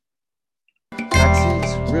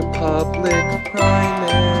Republic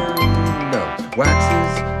primary, no.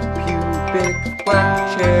 Waxes pubic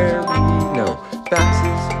black cherry, no.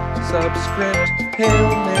 Faxes subscript Hail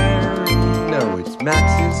Mary, no. It's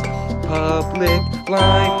Max's Public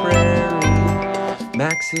Library.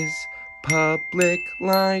 Max's Public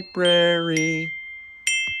Library.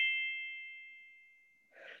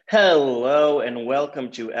 Hello and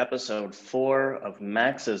welcome to episode 4 of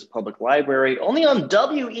Max's Public Library, only on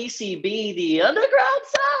WECB, the underground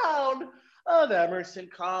sound of Emerson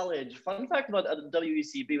College. Fun fact about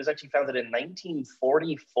WECB, was actually founded in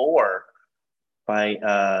 1944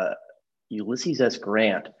 by Ulysses S.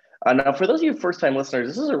 Grant. Now, for those of you first-time listeners,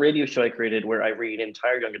 this is a radio show I created where I read an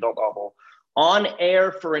entire young adult novel on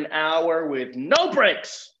air for an hour with no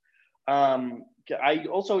breaks. I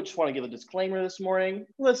also just want to give a disclaimer this morning.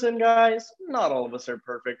 Listen, guys, not all of us are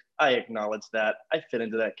perfect. I acknowledge that. I fit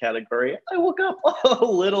into that category. I woke up a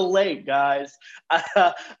little late, guys.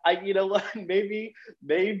 You know what? Maybe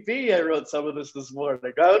I wrote some of this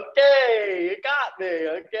morning. Okay, you got me.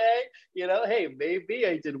 Okay, you know, hey, maybe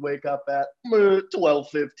I did wake up at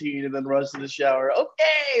 12:15 and then rush to the shower.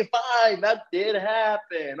 Okay, fine, that did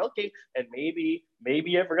happen. Okay, and maybe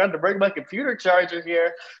I forgot to bring my computer charger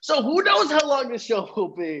here. So who knows how long this show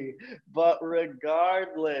will be. But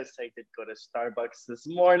regardless, I did go to Starbucks this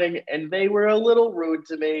morning and they were a little rude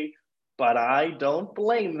to me. But I don't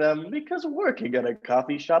blame them because working at a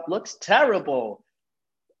coffee shop looks terrible.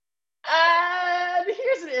 And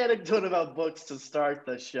here's an anecdote about books to start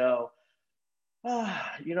the show.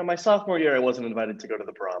 You know, my sophomore year, I wasn't invited to go to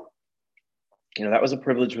the prom. You know, that was a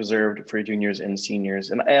privilege reserved for juniors and seniors.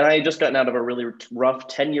 And I had just gotten out of a really rough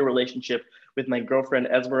 10-year relationship with my girlfriend,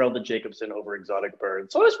 Esmeralda Jacobson, over Exotic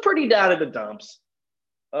Birds. So I was pretty down in the dumps.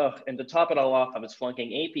 And to top it all off, I was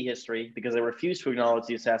flunking AP history because I refused to acknowledge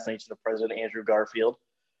the assassination of President Andrew Garfield.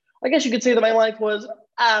 I guess you could say that my life was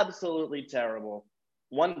absolutely terrible.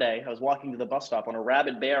 One day, I was walking to the bus stop when a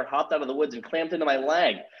rabid bear hopped out of the woods and clamped into my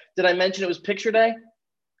leg. Did I mention it was picture day?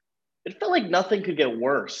 It felt like nothing could get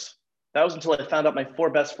worse. That was until I found out my 4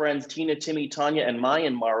 best friends, Tina, Timmy, Tanya, and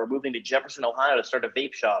Myanmar, were moving to Jefferson, Ohio to start a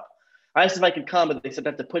vape shop. I asked if I could come, but they said I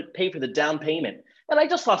have to pay for the down payment. And I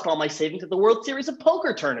just lost all my savings at the World Series of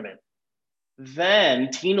Poker tournament.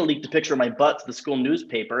 Then Tina leaked a picture of my butt to the school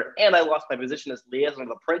newspaper, and I lost my position as liaison of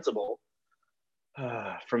the principal.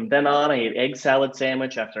 From then on, I ate egg salad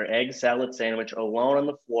sandwich after egg salad sandwich alone on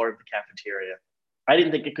the floor of the cafeteria. I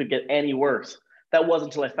didn't think it could get any worse. That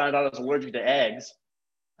wasn't until I found out I was allergic to eggs.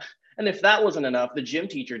 And if that wasn't enough, the gym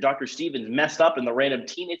teacher, Dr. Stevens, messed up in the random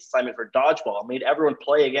teenage assignment for dodgeball, made everyone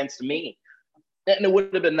play against me. And it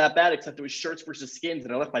wouldn't have been that bad, except it was shirts versus skins,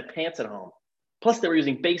 and I left my pants at home. Plus, they were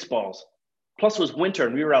using baseballs. Plus, it was winter,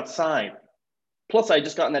 and we were outside. Plus, I had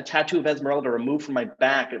just gotten that tattoo of Esmeralda removed from my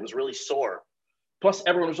back. It was really sore. Plus,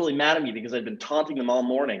 everyone was really mad at me because I'd been taunting them all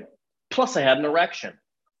morning. Plus, I had an erection.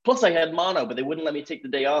 Plus, I had mono, but they wouldn't let me take the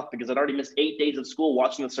day off because I'd already missed 8 days of school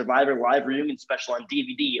watching the Survivor Live reunion special on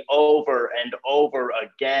DVD over and over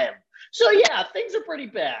again. So yeah, things are pretty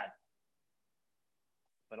bad.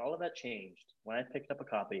 But all of that changed when I picked up a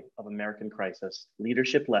copy of American Crisis,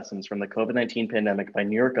 Leadership Lessons from the COVID-19 Pandemic by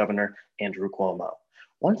New York Governor Andrew Cuomo.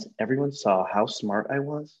 Once everyone saw how smart I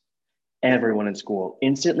was, everyone in school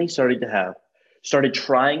instantly started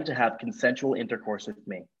trying to have consensual intercourse with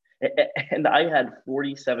me. And I had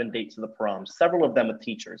 47 dates to the prom, several of them with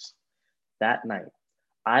teachers. That night,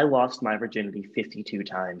 I lost my virginity 52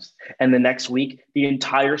 times. And the next week, the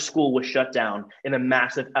entire school was shut down in a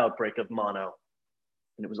massive outbreak of mono.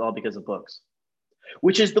 And it was all because of books.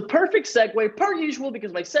 Which is the perfect segue, per usual,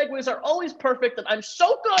 because my segues are always perfect and I'm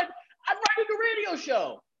so good at writing a radio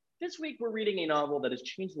show. This week, we're reading a novel that has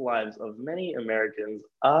changed the lives of many Americans,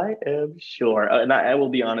 I am sure. And I will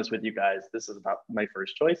be honest with you guys, this is not my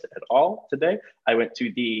first choice at all today. I went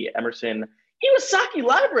to the Emerson Iwasaki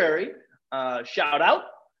Library, shout out,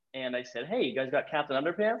 and I said, hey, you guys got Captain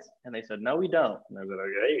Underpants? And they said, no, we don't. And I said,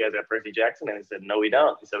 okay, you guys got Percy Jackson? And they said, no, we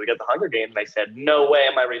don't. He said, we got The Hunger Games. And I said, no way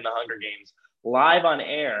am I reading The Hunger Games live on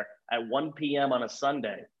air at 1 p.m. on a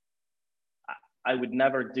Sunday. I would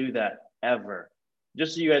never do that, ever.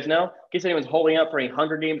 Just so you guys know, in case anyone's holding up for any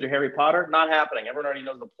Hunger Games or Harry Potter, not happening. Everyone already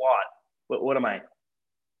knows the plot. What am I?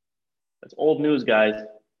 That's old news, guys.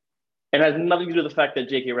 And it has nothing to do with the fact that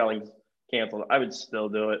J.K. Rowling's canceled. I would still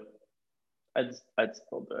do it. I'd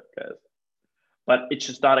still do it, guys. But it's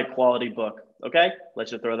just not a quality book, okay?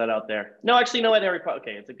 Let's just throw that out there. No, actually, no, Harry Potter.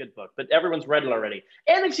 Okay, it's a good book, but everyone's read it already.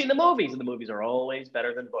 And they've seen the movies, and the movies are always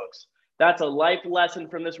better than books. That's a life lesson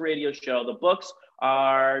from this radio show. The books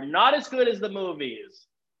are not as good as the movies.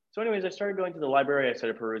 So anyways, I started going to the library. I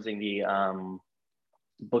started perusing the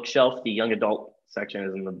bookshelf. The young adult section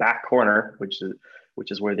is in the back corner, which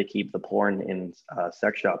is where they keep the porn in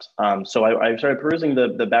sex shops. So I started perusing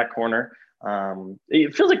the back corner.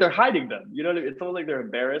 It feels like they're hiding them. You know, it feels like they're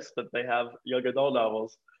embarrassed that they have young adult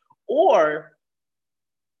novels, or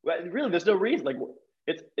really, there's no reason. Like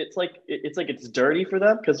it's dirty for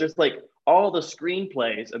them because there's like all the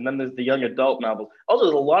screenplays, and then there's the young adult novels. Also,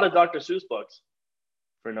 there's a lot of Dr. Seuss books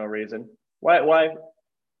for no reason. Why?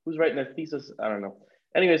 Who's writing their thesis? I don't know.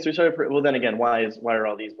 Anyways, so we started. Well, then again, why are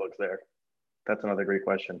all these books there? That's another great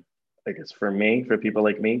question. I guess for people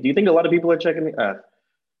like me, do you think a lot of people are checking the?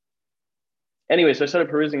 Anyway, so I started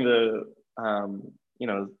perusing the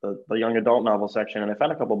young adult novel section, and I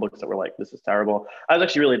found a couple books that were like, this is terrible. I was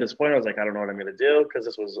actually really disappointed. I was like, I don't know what I'm going to do because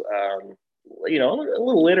this was, a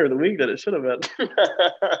little later in the week than it should have been.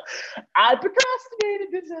 I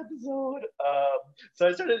procrastinated this episode. So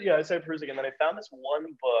I started perusing, and then I found this one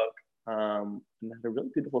book and it had a really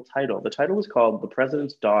beautiful title. The title was called The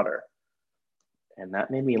President's Daughter. And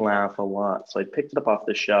that made me laugh a lot. So I picked it up off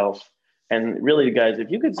the shelf. And really, guys, if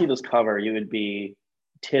you could see this cover, you would be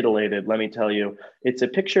titillated. Let me tell you, it's a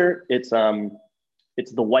picture. It's the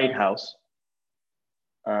White House,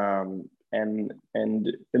 and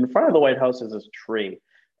in front of the White House is this tree.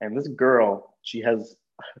 And this girl, she has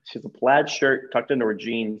a plaid shirt tucked into her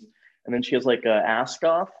jeans, and then she has like a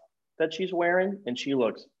ascot that she's wearing, and she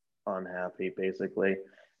looks unhappy, basically.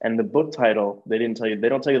 And the book title, they don't tell you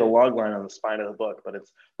the log line on the spine of the book, but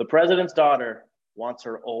it's The President's Daughter Wants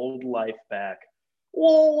Her Old Life Back.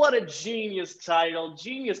 Oh, what a genius title,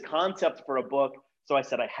 genius concept for a book. So I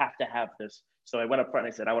said, I have to have this. So I went up front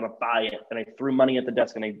and I said, I want to buy it. And I threw money at the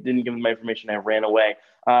desk and I didn't give them my information. I ran away.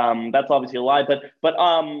 That's obviously a lie. But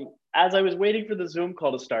as I was waiting for the Zoom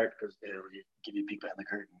call to start, because they give you a peek behind the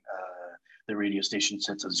curtain, the radio station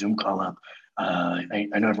sets a Zoom call up. I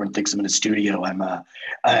know everyone thinks I'm in a studio.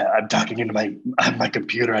 I'm talking into my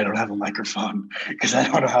computer. I don't have a microphone because I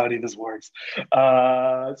don't know how any of this works. So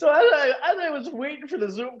as I was waiting for the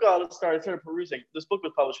Zoom call to start, I started perusing. This book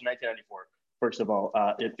was published in 1994. First of all,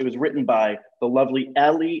 it was written by the lovely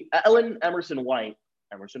Ellen Emerson White.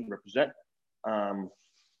 Emerson represent.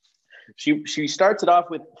 She starts it off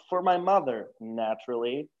with "For My Mother,"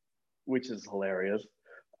 naturally, which is hilarious.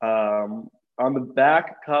 On the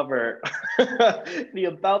back cover, the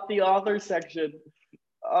about the author section.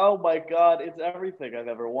 Oh my God, it's everything I've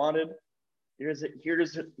ever wanted. Here is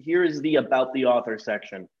the about the author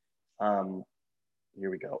section.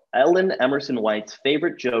 Here we go. Ellen Emerson White's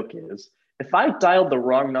favorite joke is, if I dialed the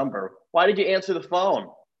wrong number, why did you answer the phone?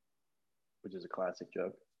 Which is a classic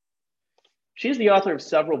joke. She's the author of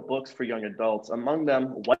several books for young adults, among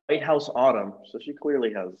them White House Autumn. So she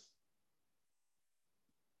clearly has,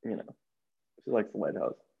 she likes the White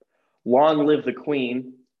House. Long Live the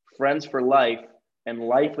Queen, Friends for Life, and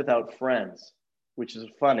Life Without Friends, which is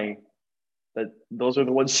funny that those are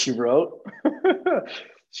the ones she wrote.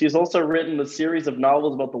 She's also written a series of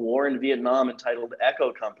novels about the war in Vietnam entitled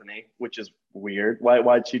Echo Company, which is weird.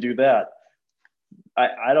 Why'd she do that?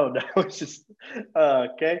 I don't know. It's just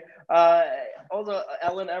okay. Also,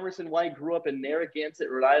 Ellen Emerson White grew up in Narragansett,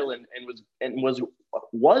 Rhode Island, and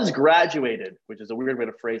was graduated, which is a weird way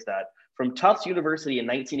to phrase that, from Tufts University in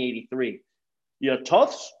 1983. Yeah,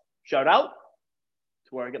 Tufts, shout out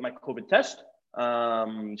to where I get my COVID test.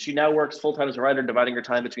 She now works full-time as a writer, dividing her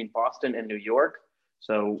time between Boston and New York.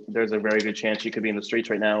 So there's a very good chance she could be in the streets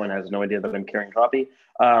right now and has no idea that I'm carrying copy.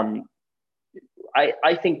 I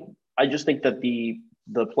just think that the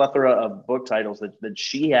plethora of book titles that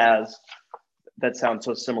she has that sound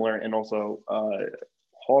so similar and also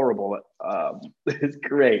horrible is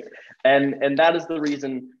great. And that is the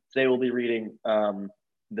reason today we'll be reading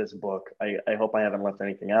this book. I hope I haven't left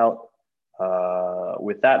anything out.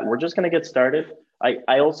 With that, we're just going to get started.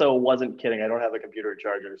 I also wasn't kidding. I don't have a computer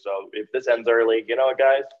charger. So if this ends early, you know what,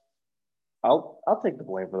 guys? I'll take the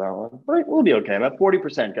blame for that one. But we'll be okay. I'm at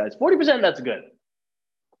 40%, guys. 40%, that's good.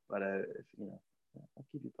 But, I'll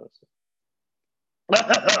keep you posted.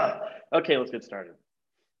 Okay, let's get started.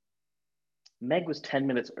 Meg was 10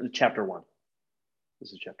 minutes, chapter 1.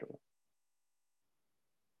 This is chapter 1.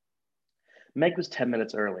 Meg was 10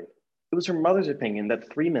 minutes early. It was her mother's opinion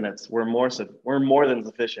that 3 minutes were more than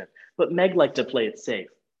sufficient, but Meg liked to play it safe,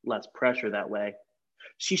 less pressure that way.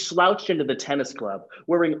 She slouched into the tennis club,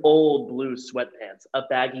 wearing old blue sweatpants, a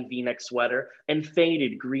baggy V-neck sweater, and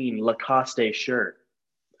faded green Lacoste shirt.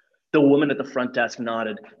 The woman at the front desk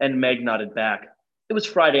nodded, and Meg nodded back. It was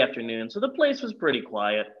Friday afternoon, so the place was pretty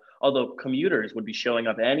quiet, although commuters would be showing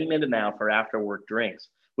up any minute now for after-work drinks,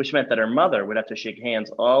 which meant that her mother would have to shake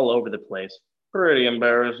hands all over the place. Pretty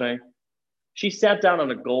embarrassing. She sat down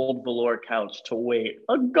on a gold velour couch to wait.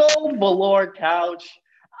 A gold velour couch?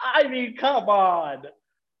 I mean, come on.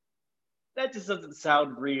 That just doesn't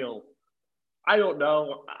sound real. I don't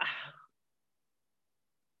know.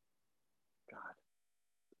 God.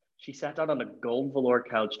 She sat down on a gold velour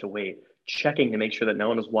couch to wait, checking to make sure that no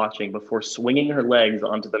one was watching before swinging her legs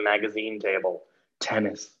onto the magazine table.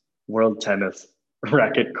 Tennis, World Tennis,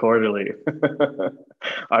 Racket Quarterly,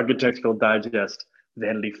 Architectural Digest,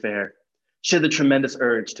 Vanity Fair. She had the tremendous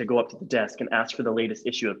urge to go up to the desk and ask for the latest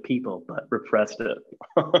issue of People, but repressed it.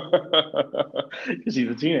 Because she's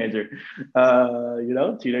a teenager.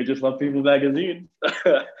 Teenagers love People magazine.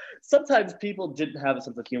 Sometimes people didn't have a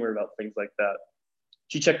sense of humor about things like that.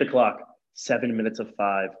 She checked the clock, 7 minutes of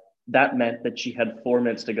 5. That meant that she had 4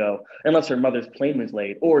 minutes to go, unless her mother's plane was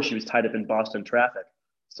late or she was tied up in Boston traffic.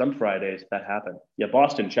 Some Fridays that happened. Yeah,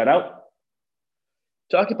 Boston, shout out.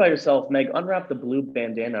 To occupy herself, Meg unwrapped the blue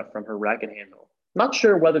bandana from her racket handle. Not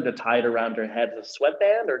sure whether to tie it around her head as a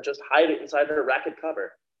sweatband or just hide it inside her racket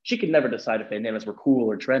cover. She could never decide if bandanas were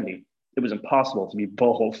cool or trendy. It was impossible to be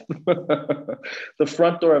both. The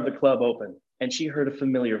front door of the club opened, and she heard a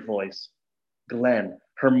familiar voice. Glenn,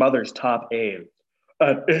 her mother's top aide.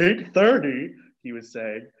 At 8:30, he was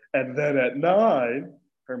saying, and then at 9,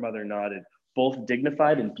 her mother nodded, both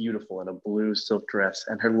dignified and beautiful in a blue silk dress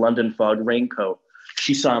and her London fog raincoat.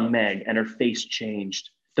 She saw Meg, and her face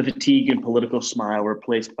changed. The fatigue and political smile were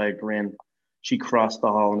replaced by a grin. She crossed the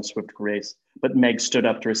hall in swift grace, but Meg stood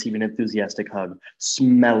up to receive an enthusiastic hug,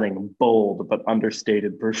 smelling bold but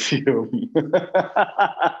understated perfume.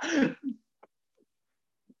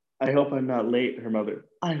 I hope I'm not late, her mother.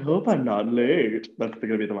 I hope I'm not late. That's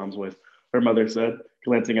going to be the mom's voice. Her mother said,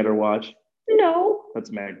 glancing at her watch. No.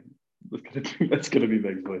 That's Meg. That's going to be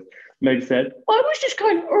Meg's voice. Meg said, I was just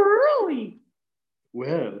kind of early.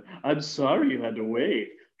 Well, I'm sorry you had to wait.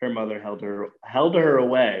 Her mother held her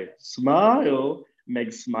away. Smile.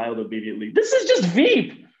 Meg smiled obediently. This is just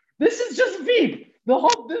Veep. This is just Veep.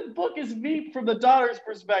 This book is Veep from the daughter's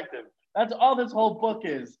perspective. That's all this whole book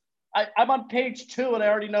is. I'm on page 2 and I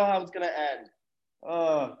already know how it's going to end.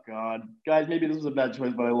 Oh, God. Guys, maybe this was a bad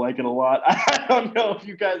choice, but I like it a lot. I don't know if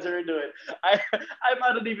you guys are into it. I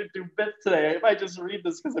might not even do bits today. I might just read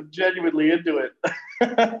this because I'm genuinely into it.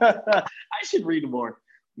 I should read more.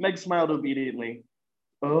 Meg smiled obediently.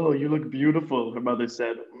 Oh, you look beautiful, her mother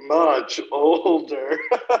said. Much older.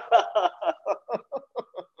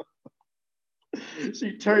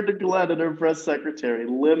 She turned to Glenn and her press secretary,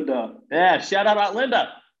 Linda. Yeah, shout out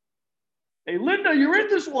Linda. Hey, Linda, you're in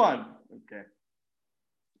this one. Okay.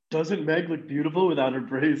 Doesn't Meg look beautiful without her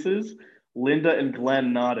braces? Linda and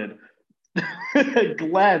Glenn nodded.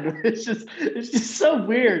 Glenn, it's just so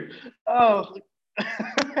weird. Oh,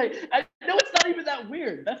 I know it's not even that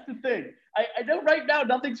weird. That's the thing. I know right now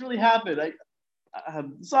nothing's really happened.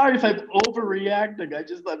 I'm sorry if I'm overreacting.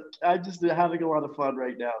 I'm just having a lot of fun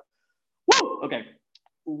right now. Woo! Okay.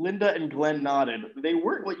 Linda and Glenn nodded. They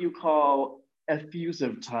weren't what you call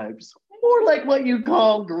effusive types. More like what you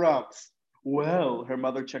call grumps. Well, her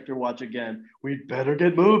mother checked her watch again. We'd better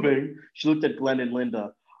get moving. She looked at Glenn and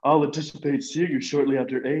Linda. I'll anticipate seeing you shortly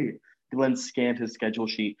after 8. Glenn scanned his schedule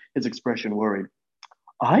sheet, his expression worried.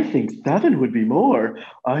 I think 7 would be more.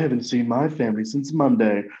 I haven't seen my family since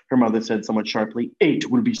Monday, her mother said somewhat sharply. 8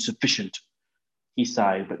 will be sufficient. He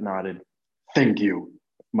sighed but nodded. Thank you,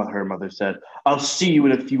 her mother said. I'll see you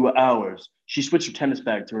in a few hours. She switched her tennis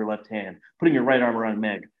bag to her left hand, putting her right arm around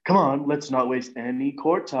Meg. Come on, let's not waste any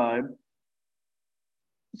court time.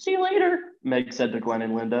 See you later, Meg said to Glenn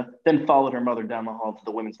and Linda, then followed her mother down the hall to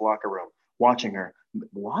the women's locker room. Watching her,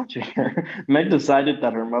 Meg decided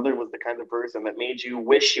that her mother was the kind of person that made you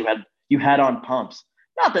wish you had on pumps.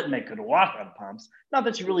 Not that Meg could walk on pumps, not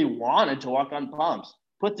that she really wanted to walk on pumps.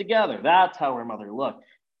 Put together, that's how her mother looked.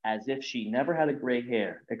 As if she never had a gray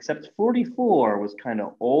hair, except 44 was kind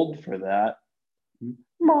of old for that.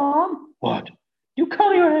 Mom? What? You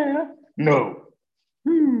color your hair? No.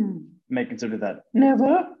 Meg considered that.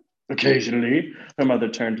 Never? Occasionally. Her mother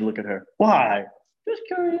turned to look at her. Why? Just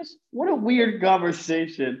curious. What a weird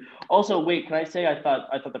conversation. Also, wait, can I say I thought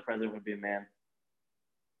the president would be a man?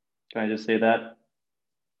 Can I just say that?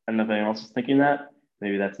 I don't know if anyone else is thinking that.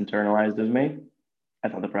 Maybe that's internalized as me. I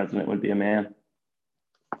thought the president would be a man.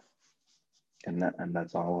 And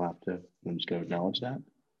that's all I'll have to. I'm just going to acknowledge that.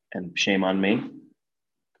 And shame on me.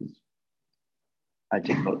 Because I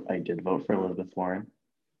did vote for Elizabeth Warren.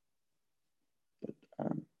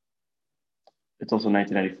 But it's also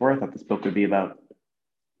 1994. I thought this book would be about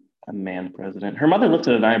a man president. Her mother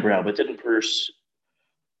lifted an eyebrow, but didn't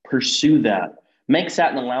pursue that. Meg sat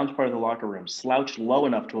in the lounge part of the locker room, slouched low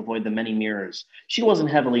enough to avoid the many mirrors. She wasn't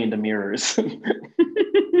heavily into mirrors.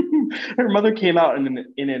 Her mother came out in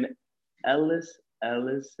an Elise,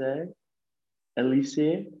 someone,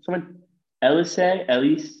 Elise,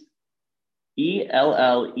 Ellesse.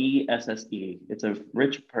 It's a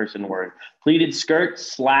rich person word. Pleated skirt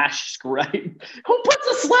slash scribe. Who puts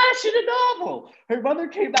a slash in a novel? Her mother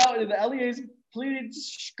came out in the Ellie's pleated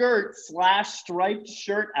skirt slash striped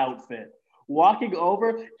shirt outfit. Walking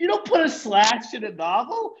over, you don't put a slash in a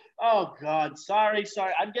novel? Oh God, sorry.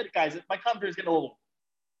 I'm getting, guys, my computer is getting a little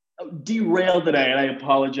derailed today, and I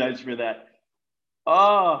apologize for that.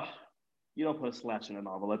 Oh, you don't put a slash in a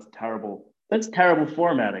novel. That's terrible. That's terrible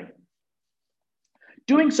formatting.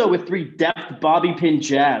 Doing so with 3 deft bobby pin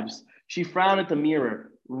jabs, she frowned at the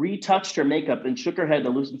mirror, retouched her makeup, and shook her head to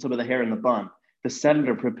loosen some of the hair in the bun. The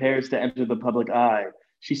senator prepares to enter the public eye.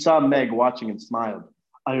 She saw Meg watching and smiled.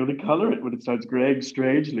 I only color it when it starts graying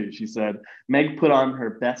strangely, she said. Meg put on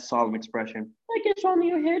her best solemn expression. I guess only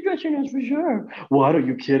your hairdresser knows for sure. What, are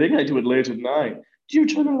you kidding? I do it late at night. Do you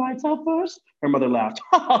turn the lights out first? Her mother laughed.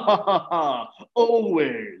 Ha ha ha ha ha!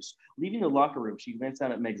 Always! Leaving the locker room, she glanced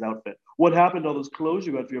down at Meg's outfit. What happened to all those clothes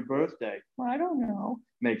you got for your birthday? Well, I don't know,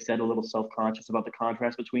 Meg said, a little self-conscious about the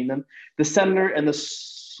contrast between them. The senator and the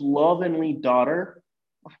slovenly daughter.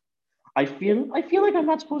 I feel like I'm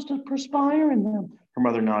not supposed to perspire in them. Her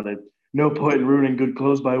mother nodded. No point in ruining good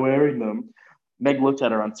clothes by wearing them. Meg looked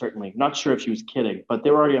at her uncertainly, not sure if she was kidding, but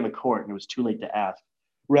they were already on the court and it was too late to ask.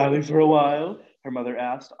 Rally for a while? Her mother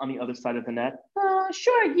asked on the other side of the net.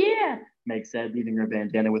 Sure, yeah, Meg said, leaving her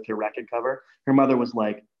bandana with her racket cover. Her mother was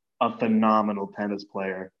like a phenomenal tennis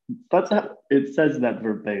player. That's how it says that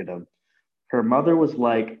verbatim. Her mother was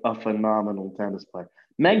like a phenomenal tennis player.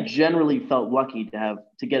 Meg generally felt lucky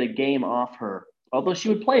to get a game off her, although she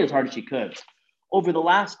would play as hard as she could. Over the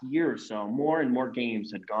last year or so, more and more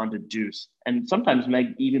games had gone to deuce, and sometimes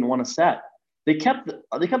Meg even won a set. They kept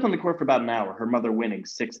on the court for about an hour, her mother winning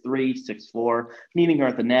 6-3, 6-4, meeting her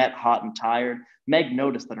at the net, hot and tired. Meg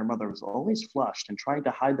noticed that her mother was always flushed and trying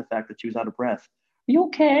to hide the fact that she was out of breath. Are you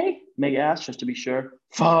okay? Meg asked, just to be sure.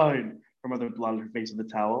 Fine. Her mother blotted her face with a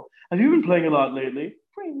towel. Have you been playing a lot lately?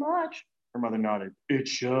 Pretty much. Her mother nodded. It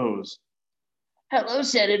shows. Hello,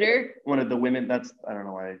 Senator. One of the women, I don't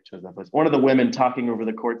know why I chose that voice. One of the women talking over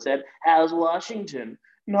the court said, how's Washington?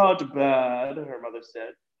 Not bad, her mother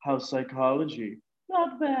said. How's psychology?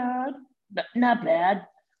 Not bad. Not bad.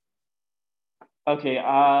 Okay,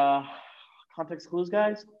 context clues,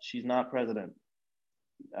 guys. She's not president.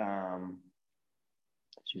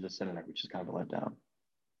 She's a senator, which is kind of a letdown.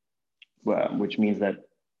 Well, which means that,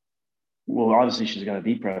 well, obviously she's going to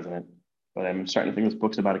be president, but I'm starting to think this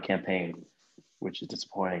book's about a campaign, which is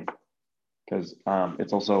disappointing because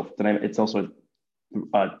it's also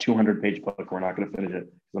a 200-page book. We're not going to finish it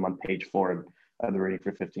because I'm on page 4 and I've been reading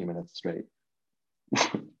for 15 minutes straight.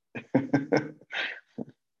 Because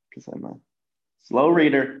I'm a slow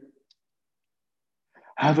reader.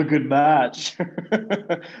 Have a good match.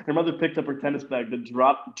 Her mother picked up her tennis bag, then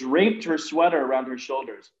draped her sweater around her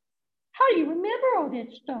shoulders. How do you remember all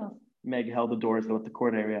that stuff? Meg held the doors at the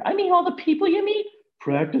court area. I mean, all the people you meet?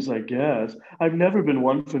 Practice, I guess. I've never been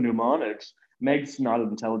one for mnemonics. Meg nodded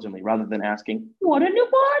intelligently rather than asking, what are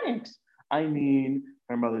mnemonics? I mean,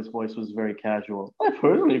 her mother's voice was very casual. I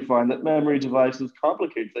personally find that memory devices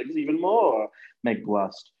complicate things even more. Meg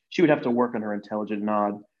blushed. She would have to work on her intelligent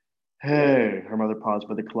nod. Hey, her mother paused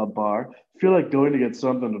by the club bar. Feel like going to get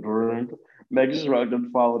something to drink? Meg shrugged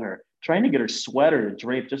and followed her, trying to get her sweater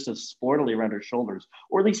draped just as sportily around her shoulders,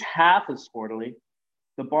 or at least half as sportily.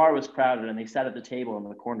 The bar was crowded and they sat at the table in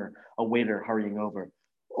the corner, a waiter hurrying over.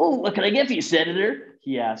 Oh, what can I get for you, Senator?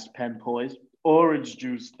 He asked, pen poised. Orange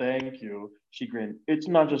juice, thank you. She grinned. It's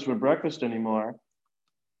not just for breakfast anymore.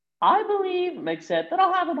 I believe, Meg said, that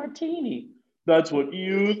I'll have a martini. That's what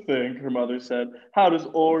you think, her mother said. How does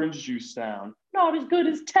orange juice sound? Not as good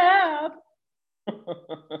as tab.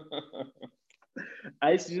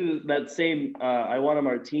 I used to do that same I want a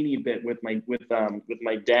martini bit with my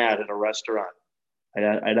dad at a restaurant.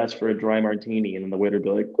 I'd ask for a dry martini, and then the waiter would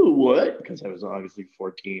be like, what? Because I was obviously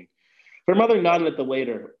 14. Her mother nodded at the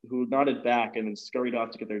waiter, who nodded back and then scurried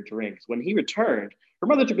off to get their drinks. When he returned, her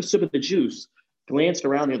mother took a sip of the juice, glanced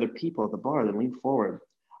around the other people at the bar, then leaned forward.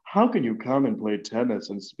 How can you come and play tennis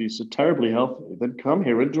and be so terribly healthy, then come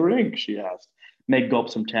here and drink, she asked. Meg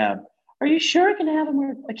gulped some tab. Are you sure I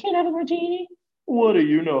can't have a martini? What do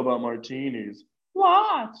you know about martinis?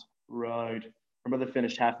 What? Right. Her mother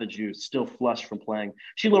finished half the juice, still flushed from playing.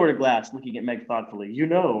 She lowered her glass, looking at Meg thoughtfully. You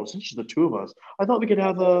know, since it's the two of us, I thought we could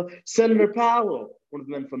have Senator Powell. One of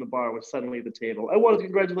the men from the bar was suddenly at the table. I wanted to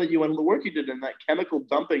congratulate you on the work you did in that chemical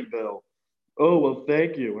dumping bill. Oh, well,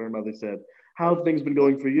 thank you, her mother said. How have things been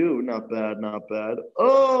going for you? Not bad, not bad.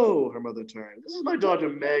 Oh, her mother turned. This is my daughter,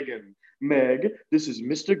 Megan. Meg, this is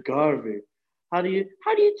Mr. Garvey. How do you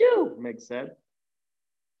do? Meg said.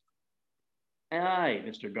 Aye,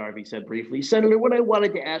 Mr. Garvey said briefly. Senator, what I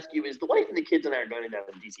wanted to ask you is the wife and the kids and I are going down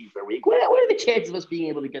to D.C. for a week. What are the chances of us being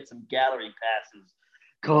able to get some gallery passes?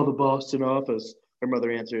 Call the Boston office, her mother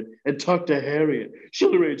answered, and talk to Harriet.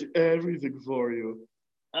 She'll arrange everything for you.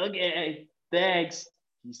 Okay, thanks,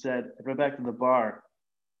 he said, and went back to the bar.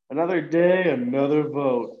 Another day, another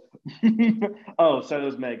vote. Oh, so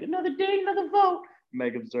was Meg. Another day, another vote,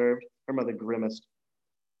 Meg observed. Her mother grimaced.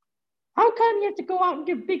 How come you have to go out and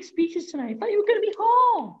give big speeches tonight? I thought you were going to be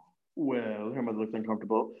home. Well, her mother looked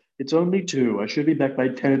uncomfortable. It's only 2. I should be back by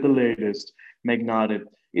 10 at the latest. Meg nodded.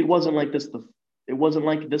 It wasn't like this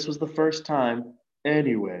was the first time.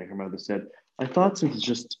 Anyway, her mother said, I thought since it's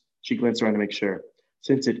just, she glanced around to make sure,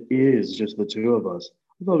 since it is just the 2 of us,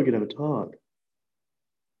 I thought we could have a talk.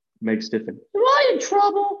 Meg stiffened. Am I in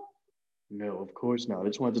trouble? No, of course not. I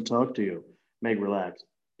just wanted to talk to you. Meg relaxed.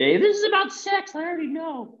 Hey, this is about sex. I already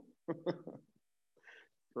know.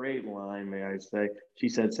 Great line, may I say, she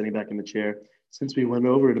said, sitting back in the chair. Since we went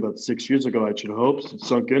over it about 6 years ago, I should hope it's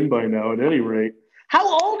sunk in by now at any rate. How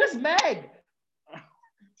old is Meg?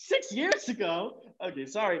 6 years ago? Okay,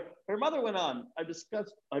 sorry. Her mother went on. I've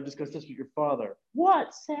discussed this with your father.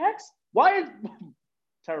 What, sex? Why is...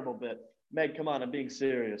 Terrible bit. Meg, come on, I'm being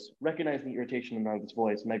serious. Recognizing the irritation in Margaret's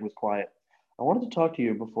voice, Meg was quiet. I wanted to talk to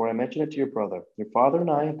you before I mention it to your brother. Your father and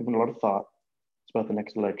I have given a lot of thought. It's about the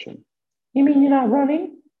next election. You mean you're not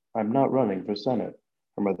running? I'm not running for Senate,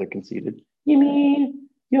 her mother conceded. You mean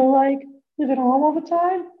you'll live at home all the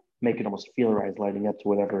time? Meg could almost feel her eyes lighting up to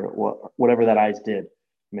whatever that eyes did.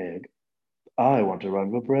 Meg, I want to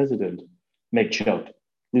run for president. Meg choked,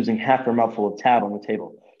 losing half her mouthful of tab on the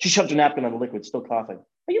table. She shoved her napkin on the liquid, still coughing.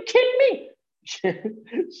 Are you kidding me?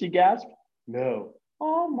 She gasped. No.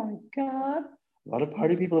 Oh my God. A lot of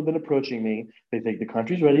party people have been approaching me. They think the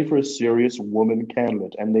country's ready for a serious woman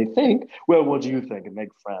candidate. And they think, well, what do you think? And Meg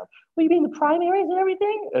frowned. Will you be in the primaries and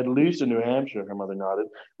everything? At least in New Hampshire, her mother nodded.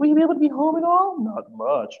 Will you be able to be home at all? Not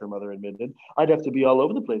much, her mother admitted. I'd have to be all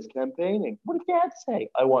over the place campaigning. What did Dad say?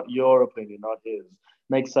 I want your opinion, not his.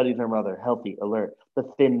 Meg studied her mother, healthy, alert, the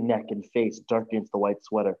thin neck and face dark against the white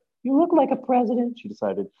sweater. You look like a president, she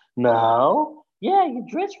decided. Now? Yeah, you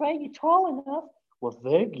dress right. You're tall enough. Well,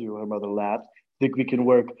 thank you, her mother laughed. Think we can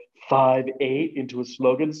work 5'8" into a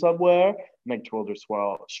slogan somewhere? Meg twirled her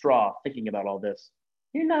straw, thinking about all this.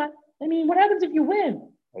 You're not. I mean, what happens if you win?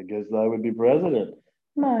 I guess I would be president.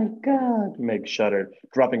 My God. Meg shuddered,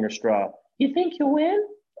 dropping her straw. You think you'll win?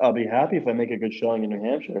 I'll be happy if I make a good showing in New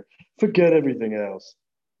Hampshire. Forget everything else.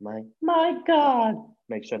 My God.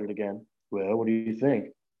 Meg shuddered again. Well, what do you think?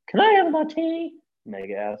 Can I have a martini? Meg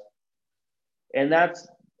asked. And that's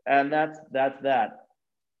that.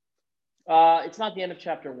 It's not the end of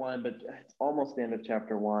chapter 1, but it's almost the end of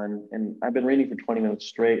chapter 1. And I've been reading for 20 minutes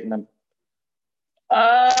straight, and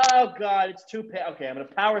oh God, it's 2 pages. Okay, I'm gonna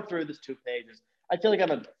power through this 2 pages. I feel like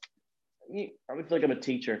I'm a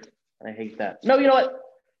teacher, and I hate that. No, you know what?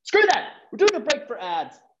 Screw that. We're doing a break for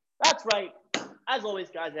ads. That's right. As always,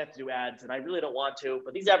 guys, I have to do ads, and I really don't want to,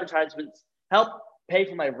 but these advertisements help pay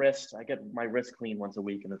for my wrist. I get my wrist cleaned once a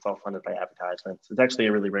week, and it's all funded by advertisements. It's actually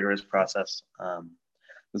a really rigorous process.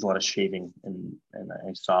 There's a lot of shaving, and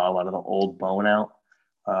I saw a lot of the old bone out.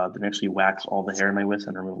 Then actually wax all the hair in my wrist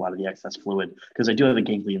and remove a lot of the excess fluid, because I do have a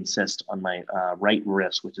ganglion cyst on my right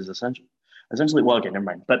wrist, which is essentially, well, okay, never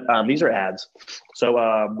mind. But these are ads.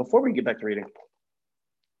 So before we get back to reading,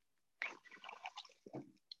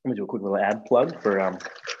 I'm gonna do a quick little ad plug for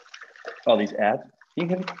all these ads. Can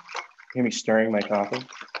you hear me stirring my coffee?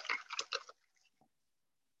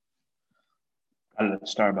 Out of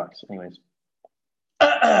Starbucks, anyways.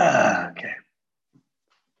 Okay.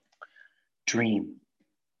 Dream,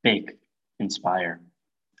 bake, inspire.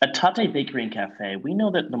 At Tate Bakery and Cafe, we know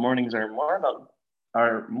that the mornings are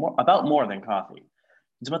about more than coffee.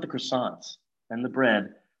 It's about the croissants and the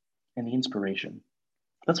bread and the inspiration.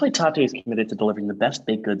 That's why Tate is committed to delivering the best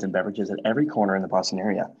baked goods and beverages at every corner in the Boston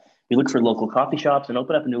area. We look for local coffee shops and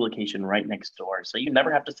open up a new location right next door, so you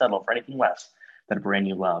never have to settle for anything less than a brand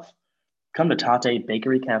new love. Come to Tate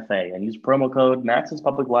Bakery Cafe and use promo code Max's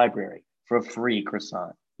Public Library for a free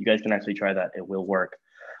croissant. You guys can actually try that. It will work.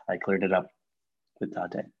 I cleared it up with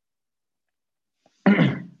Tate.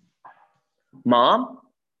 Mom?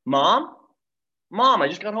 Mom, I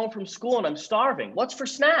just got home from school and I'm starving. What's for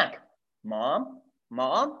snack? Mom,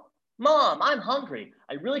 Mom, Mom, I'm hungry.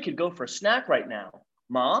 I really could go for a snack right now.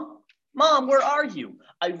 Mom, Mom, where are you?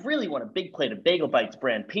 I really want a big plate of Bagel Bites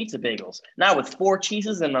brand pizza bagels, now with 4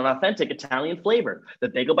 cheeses and an authentic Italian flavor. The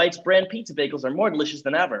Bagel Bites brand pizza bagels are more delicious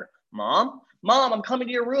than ever. Mom, Mom, I'm coming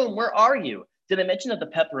to your room. Where are you? Did I mention that the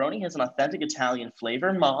pepperoni has an authentic Italian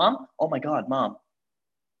flavor? Mom? Oh my God, Mom.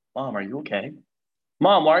 Mom, are you okay?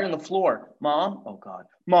 Mom, why are you on the floor? Mom? Oh God.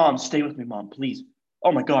 Mom, stay with me, Mom, please.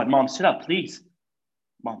 Oh my God, Mom, sit up, please.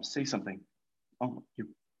 Mom, say something. Oh,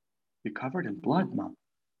 you're covered in blood, Mom.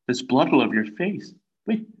 There's blood all over your face.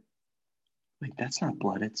 Wait, that's not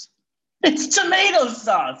blood. It's tomato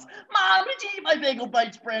sauce. Mom, did you eat my Bagel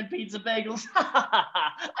Bites brand pizza bagels?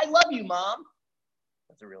 I love you, Mom.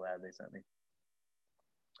 That's a real ad they sent me.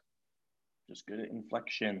 Just good at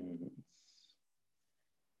inflections.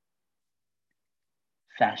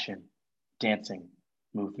 Fashion, dancing,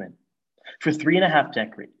 movement. For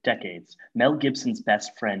 3.5 decades, Mel Gibson's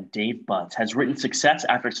best friend, Dave Butts, has written success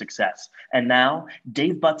after success. And now,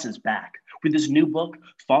 Dave Butts is back with his new book,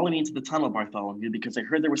 Follow Me Into the Tunnel, Bartholomew, because I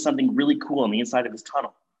heard there was something really cool on the inside of his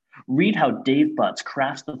tunnel. Read how Dave Butts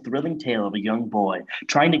crafts the thrilling tale of a young boy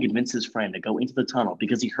trying to convince his friend to go into the tunnel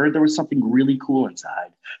because he heard there was something really cool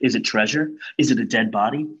inside. Is it treasure? Is it a dead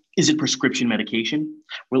body? Is it prescription medication?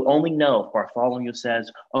 We'll only know if Bartholomew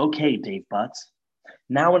says, okay, Dave Butts.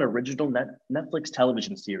 Now an original Netflix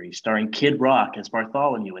television series starring Kid Rock as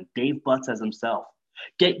Bartholomew and Dave Butts as himself.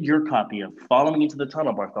 Get your copy of Follow Me Into the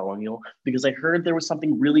Tunnel, Bartholomew, because I heard there was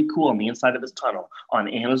something really cool on the inside of this tunnel on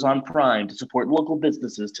Amazon Prime to support local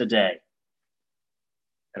businesses today.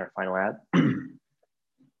 And our final ad. And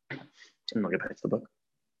I'll get back to the book.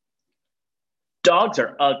 Dogs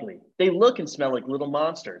are ugly. They look and smell like little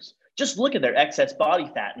monsters. Just look at their excess body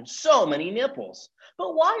fat and so many nipples.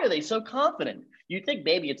 But why are they so confident? You'd think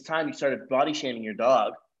maybe it's time you started body shaming your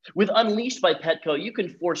dog. With Unleashed by Petco, you can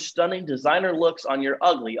force stunning designer looks on your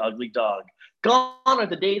ugly, ugly dog. Gone are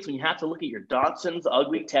the days when you have to look at your Dachshund's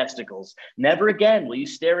ugly testicles. Never again will you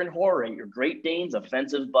stare in horror at your Great Dane's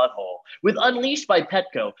offensive butthole. With Unleashed by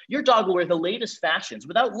Petco, your dog will wear the latest fashions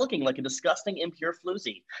without looking like a disgusting, impure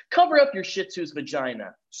floozy. Cover up your Shih Tzu's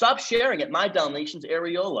vagina. Stop sharing at my Dalmatian's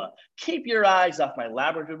areola. Keep your eyes off my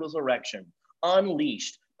Labradoodle's erection.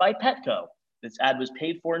 Unleashed by Petco. This ad was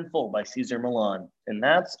paid for in full by Cesar Millan. And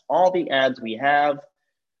that's all the ads we have.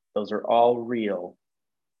 Those are all real.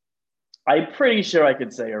 I'm pretty sure I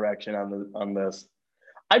could say erection on this.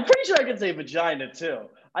 I'm pretty sure I could say vagina too.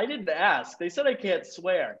 I didn't ask. They said I can't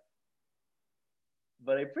swear.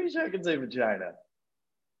 But I'm pretty sure I can say vagina.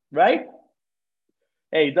 Right?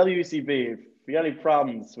 Hey, WCB, if you got any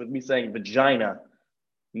problems with me saying vagina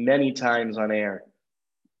many times on air,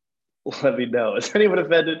 let me know. Is anyone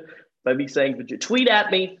offended by me saying vagina? Tweet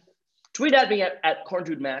at me. Tweet at me at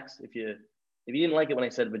Corndude Max if you didn't like it when I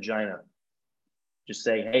said vagina. Just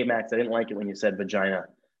say, hey, Max, I didn't like it when you said vagina.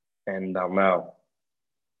 And I'll know.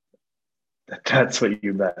 That's what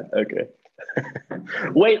you meant. Okay.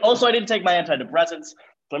 Wait, also, I didn't take my antidepressants. So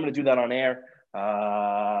I'm going to do that on air.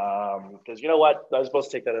 Because you know what? I was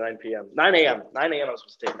supposed to take that at 9 p.m. 9 a.m. 9 a.m. I was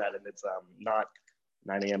supposed to take that, and it's not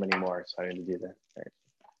 9 a.m. anymore. So I didn't do that.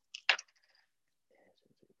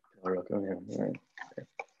 All right. All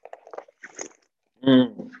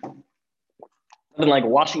right. Nothing like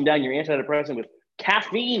washing down your antidepressant with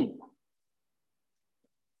caffeine.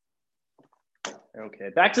 Okay,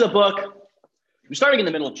 back to the book. We're starting in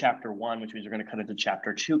the middle of chapter 1, which means we're going to cut into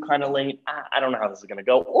chapter 2 kind of late. I don't know how this is going to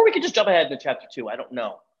go. Or we could just jump ahead into chapter 2. I don't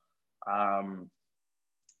know. Trying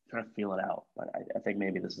to feel it out. But I think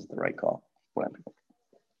maybe this is the right call.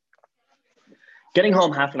 Getting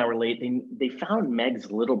home half an hour late, they found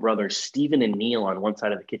Meg's little brothers, Stephen and Neil, on one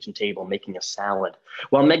side of the kitchen table making a salad,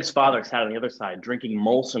 while Meg's father sat on the other side, drinking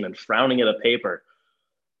Molson and frowning at a paper.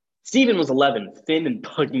 Stephen was 11, thin and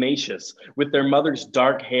pugnacious, with their mother's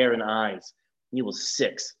dark hair and eyes. Neil was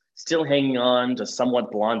 6, still hanging on to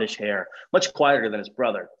somewhat blondish hair, much quieter than his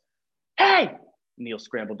brother. Hey! Neil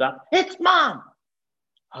scrambled up. It's Mom!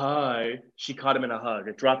 Hi. She caught him in a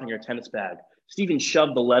hug, dropping her tennis bag. Stephen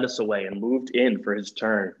shoved the lettuce away and moved in for his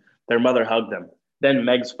turn. Their mother hugged them. Then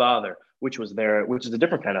Meg's father, which is a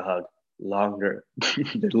different kind of hug, longer.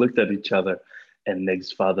 They looked at each other, and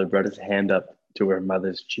Meg's father brought his hand up to her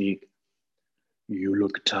mother's cheek. You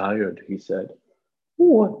look tired, he said.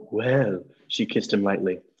 Well, she kissed him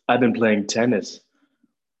lightly. I've been playing tennis.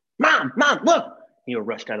 Mom, look! Neil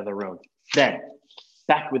rushed out of the room. Then,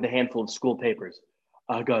 back with a handful of school papers.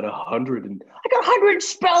 I got 100 in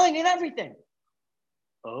spelling and everything.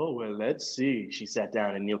 Oh, well, let's see. She sat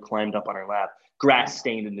down and Neil climbed up on her lap, grass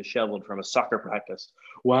stained and disheveled from a soccer practice.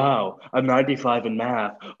 Wow, I'm 95 in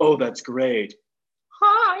math. Oh, that's great.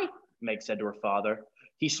 Hi, Meg said to her father.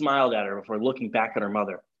 He smiled at her before looking back at her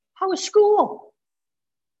mother. How was school?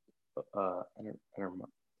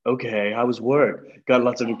 Okay, how was work? Got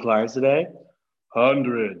lots of new clients today?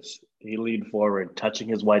 Hundreds. He leaned forward, touching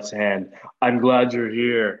his wife's hand. I'm glad you're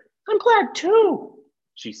here. I'm glad too,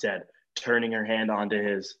 she said, turning her hand onto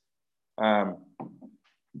his. No,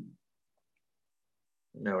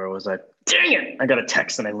 where was I? Dang it! I got a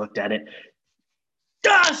text and I looked at it.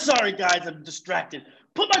 Sorry, guys, I'm distracted.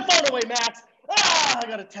 Put my phone away, Max. I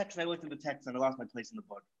got a text and I looked at the text and I lost my place in the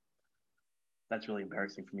book. That's really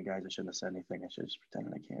embarrassing for me, guys. I shouldn't have said anything. I should have just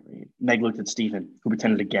pretended I can't read. Meg looked at Stephen, who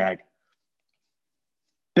pretended to gag.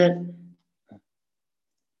 Ben,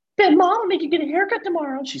 Mom will make you get a haircut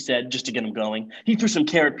tomorrow, she said, just to get him going. He threw some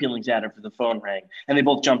carrot peelings at her for the phone rang, and they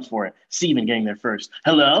both jumped for it, Stephen getting there first.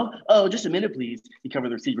 Hello? Oh, just a minute, please. He covered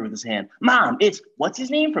the receiver with his hand. Mom, it's, what's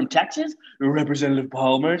his name, from Texas? Representative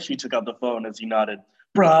Palmer. She took out the phone as he nodded.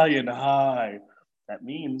 Brian, hi. That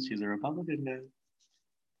means she's a Republican now.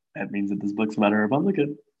 That means that this book's about a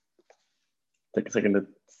Republican. Take a second to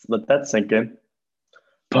let that sink in.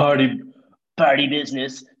 Party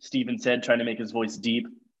business, Stephen said, trying to make his voice deep.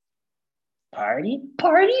 Party?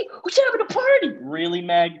 Who's having a party? Really,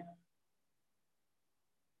 Meg?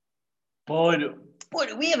 Boy, do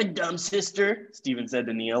we have a dumb sister, Stephen said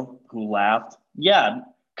to Neil, who laughed. Yeah,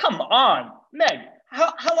 come on, Meg.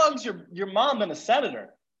 How long's your mom been a senator?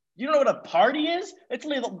 You don't know what a party is?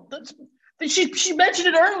 She mentioned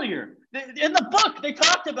it earlier. In the book, they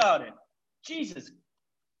talked about it. Jesus.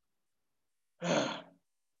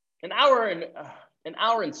 An hour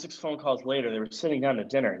and 6 phone calls later, they were sitting down to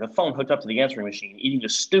dinner. The phone hooked up to the answering machine, eating the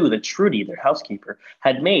stew that Trudy, their housekeeper,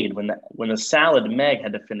 had made when the salad Meg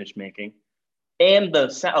had to finish making, and the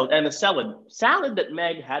salad that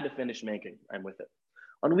Meg had to finish making. I'm with it.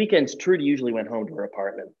 On weekends, Trudy usually went home to her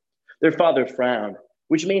apartment. Their father frowned,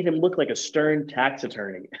 which made him look like a stern tax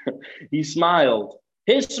attorney. He smiled.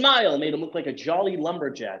 His smile made him look like a jolly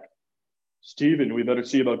lumberjack. Stephen, we better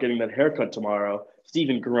see about getting that haircut tomorrow.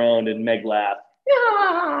 Stephen groaned and Meg laughed.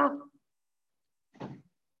 Yeah.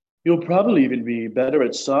 You'll probably even be better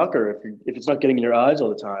at soccer if it's not getting in your eyes all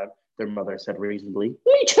the time, their mother said reasonably.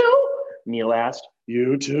 Me too, Neil asked.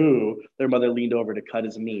 You too. Their mother leaned over to cut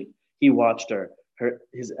his meat. He watched her,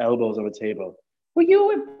 his elbows on the table. Were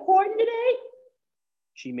you important today?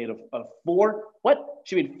 She made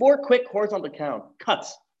She made 4 quick horizontal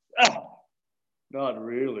cuts. Not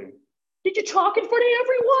really. Did you talk in front of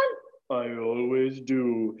everyone? I always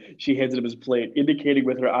do. She handed him his plate, indicating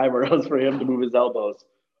with her eyebrows for him to move his elbows.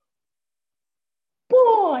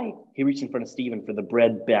 Boy! He reached in front of Stephen for the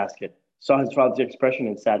bread basket, saw his father's expression,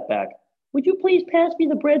 and sat back. Would you please pass me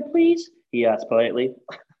the bread, please? He asked politely.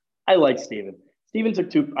 I like Stephen. Stephen took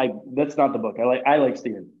 2. That's not the book. I like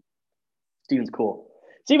Stephen. Stephen's cool.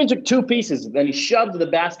 Stephen took 2 pieces, then he shoved the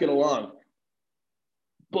basket along.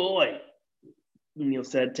 Boy, Neil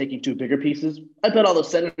said, taking 2 bigger pieces. I bet all the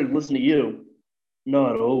senators listen to you.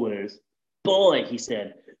 Not always. Boy, he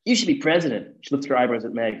said, you should be president. She lifted her eyebrows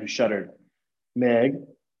at Meg, who shuddered. Meg,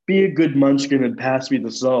 be a good munchkin and pass me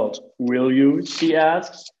the salt, will you? She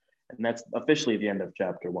asked. And that's officially the end of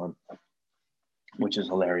chapter 1, which is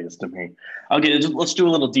hilarious to me. Okay, let's do a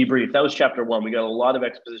little debrief. That was chapter 1. We got a lot of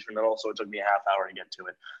exposition, and also it took me a half hour to get to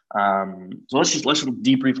it. So let's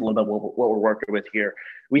debrief a little bit what we're working with here.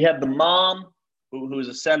 We have the mom, who is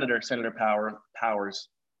a senator, Senator Powers.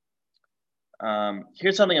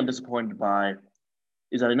 Here's something I'm disappointed by,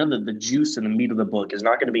 is that I know that the juice and the meat of the book is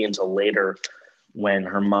not going to be until later, when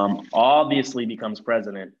her mom obviously becomes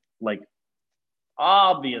president. Like,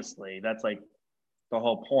 obviously, that's like the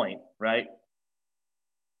whole point, right?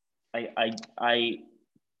 I'm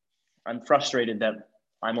frustrated that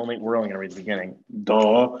we're only going to read the beginning.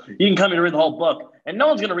 Duh. You can come here and read the whole book, and no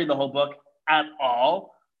one's going to read the whole book at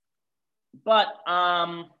all. But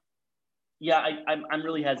yeah, I'm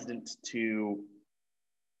really hesitant to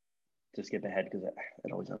skip ahead because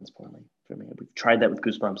it always ends poorly for me. We've tried that with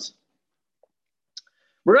Goosebumps.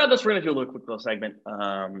 Regardless, we're going to do a little segment.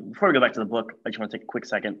 Before we go back to the book, I just want to take a quick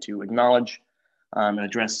second to acknowledge and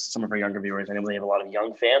address some of our younger viewers. I know we have a lot of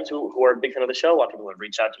young fans who are a big fan of the show. A lot of people have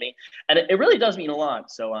reached out to me, and it really does mean a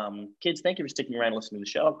lot. So, kids, thank you for sticking around and listening to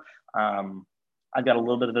the show. I've got a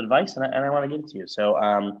little bit of advice, and I want to give it to you. So,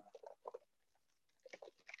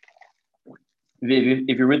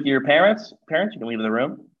 if you're with your parents, you can leave the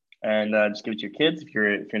room and just give it to your kids. If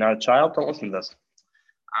you're not a child, don't listen to this.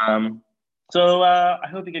 So I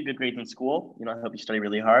hope you get good grades in school. I hope you study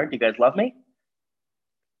really hard. You guys love me?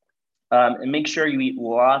 And make sure you eat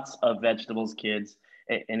lots of vegetables, kids.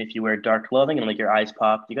 And if you wear dark clothing, it'll make your eyes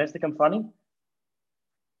pop. Do you guys think I'm funny?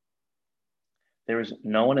 There is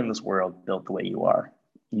no one in this world built the way you are.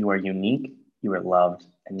 You are unique, you are loved,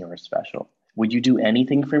 and you are special. Would you do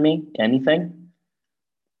anything for me? Anything?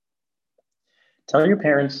 Tell your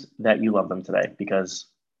parents that you love them today because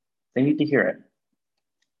they need to hear it.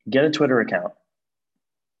 Get a Twitter account.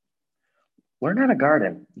 Learn how to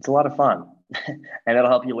garden. It's a lot of fun, and it'll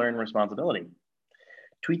help you learn responsibility.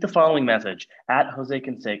 Tweet the following message at Jose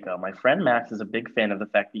Canseco. My friend Max is a big fan of the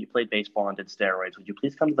fact that you played baseball and did steroids. Would you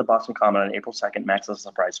please come to the Boston Common on April 2nd? Max has a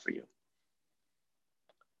surprise for you.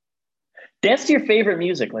 Dance to your favorite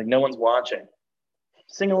music like no one's watching.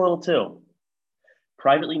 Sing a little too.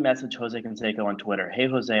 Privately message Jose Canseco on Twitter. Hey,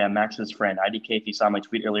 Jose, I'm Max's friend. IDK if you saw my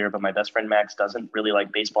tweet earlier, but my best friend Max doesn't really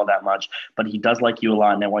like baseball that much, but he does like you a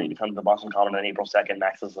lot, and I want you to come to the Boston Common on April 2nd.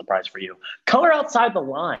 Max has a surprise for you. Color outside the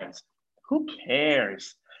lines. Who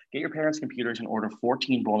cares? Get your parents' computers and order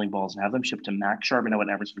 14 bowling balls and have them shipped to Max Charbonneau at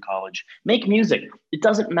Emerson College. Make music. It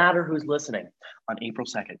doesn't matter who's listening. On April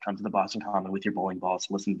 2nd, come to the Boston Common with your bowling balls.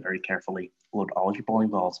 Listen very carefully. Load all of your bowling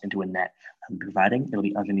balls into a net. I'm providing it'll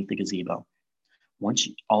be underneath the gazebo. Once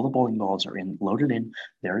all the bowling balls are loaded in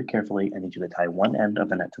very carefully, I need you to tie one end of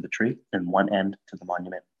the net to the tree and one end to the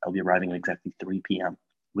monument. I'll be arriving at exactly 3 p.m.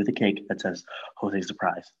 with a cake that says Jose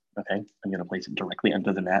Surprise. Okay, I'm going to place it directly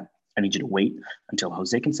under the net. I need you to wait until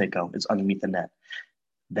Jose Canseco is underneath the net.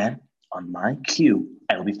 Then, on my cue,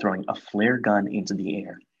 I will be throwing a flare gun into the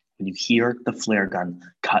air. When you hear the flare gun,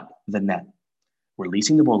 cut the net.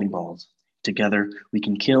 Releasing the bowling balls. Together, we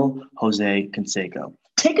can kill Jose Canseco.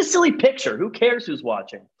 Take a silly picture. Who cares who's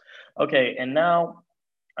watching? Okay, and now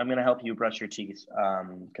I'm going to help you brush your teeth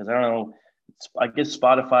because I don't know. I guess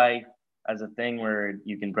Spotify has a thing where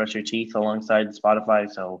you can brush your teeth alongside Spotify.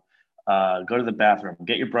 So go to the bathroom.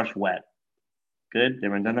 Get your brush wet. Good?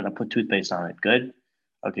 Everyone done that? I'll put toothpaste on it. Good?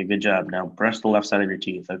 Okay, good job. Now brush the left side of your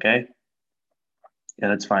teeth, okay? Yeah,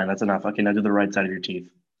 that's fine. That's enough. Okay, now do the right side of your teeth.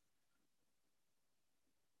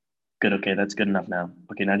 Good, okay, that's good enough now.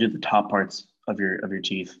 Okay, now do the top parts of your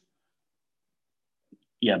teeth.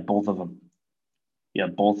 Yeah, both of them. Yeah,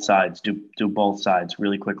 both sides. Do both sides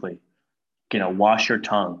really quickly. Okay, now wash your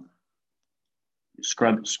tongue.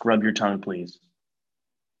 Scrub your tongue, please.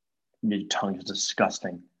 Your tongue is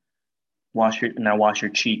disgusting. Wash your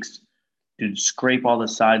cheeks. Dude, scrape all the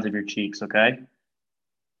sides of your cheeks, okay?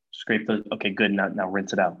 Scrape the, okay, good. Now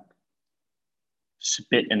rinse it out.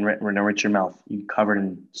 Spit and rinse your mouth. You covered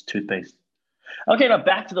in toothpaste. Okay, now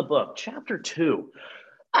back to the book. Chapter 2.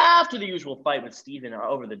 After the usual fight with Stephen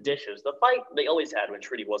over the dishes, the fight they always had when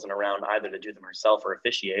Trudy wasn't around either to do them herself or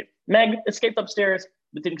officiate, Meg escaped upstairs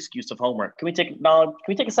with an excuse of homework. Can we take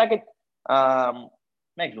a second?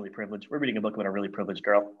 Meg's really privileged. We're reading a book about a really privileged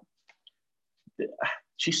girl.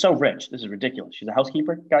 She's so rich. This is ridiculous. She's a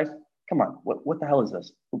housekeeper, guys. Come on. What the hell is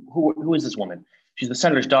this? Who is this woman? She's the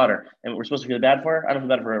senator's daughter, and we're supposed to feel bad for her? I don't feel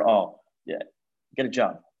bad for her at all. Yeah, get a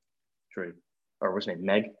job, Trudy. Or what's her name?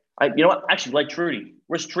 Meg? You know what? I actually like Trudy.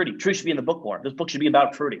 Where's Trudy? Trudy should be in the book more. This book should be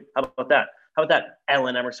about Trudy. How about that? How about that?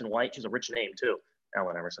 Ellen Emerson White. She's a rich name, too.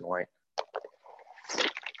 Ellen Emerson White.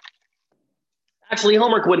 Actually,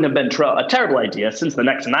 homework wouldn't have been a terrible idea since the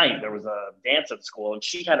next night there was a dance at school, and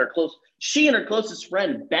she and her closest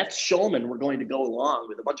friend, Beth Shulman, were going to go along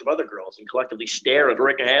with a bunch of other girls and collectively stare at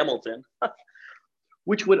Rick Hamilton,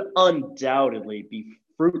 which would undoubtedly be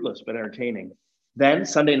fruitless but entertaining. Then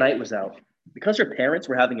Sunday night was out. Because her parents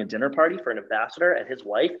were having a dinner party for an ambassador and his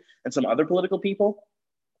wife and some other political people,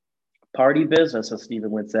 party business, as Stephen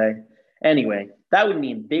would say. Anyway, that would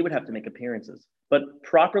mean they would have to make appearances, but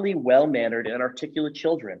properly well-mannered and articulate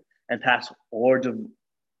children and pass hors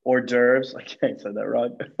d'oeuvres. I can't say that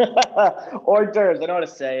wrong. Hors d'oeuvres, I know how to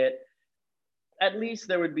say it. At least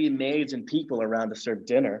there would be maids and people around to serve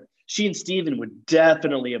dinner. She and Stephen would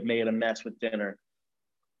definitely have made a mess with dinner.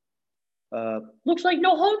 Looks like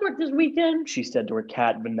no homework this weekend, she said to her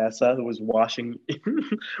cat, Vanessa, who was washing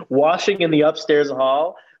in the upstairs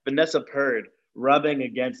hall. Vanessa purred, rubbing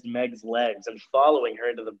against Meg's legs and following her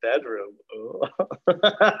into the bedroom.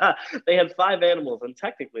 Oh. They had 5 animals, and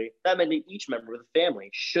technically, that meant that each member of the family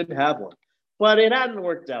should have one. But it hadn't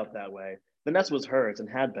worked out that way. Vanessa was hers and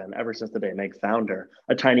had been ever since the day Meg found her,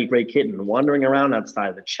 a tiny gray kitten wandering around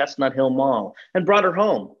outside the Chestnut Hill Mall, and brought her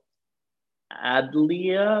home.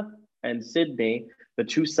 Adlia and Sydney, the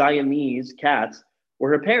 2 Siamese cats, were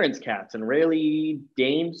her parents' cats and rarely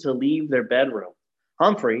deigned to leave their bedroom.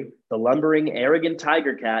 Humphrey, the lumbering, arrogant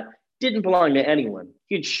tiger cat, didn't belong to anyone.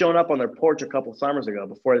 He had shown up on their porch a couple summers ago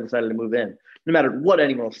before they decided to move in, no matter what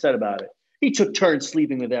anyone else said about it. He took turns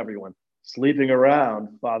sleeping with everyone. Sleeping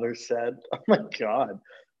around, father said. Oh my God.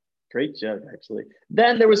 Great joke, actually.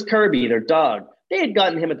 Then there was Kirby, their dog. They had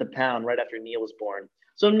gotten him at the pound right after Neil was born.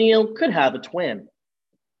 So Neil could have a twin.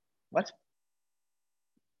 What?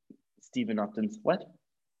 Stephen Upton's what?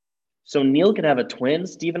 So Neil could have a twin,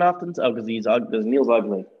 Stephen Upton's? Oh, because Neil's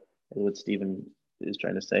ugly, is what Stephen is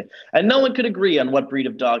trying to say. And no one could agree on what breed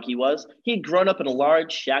of dog he was. He'd grown up in a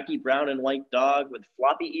large, shacky brown and white dog with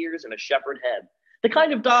floppy ears and a shepherd head. The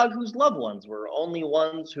kind of dog whose loved ones were only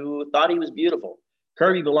ones who thought he was beautiful.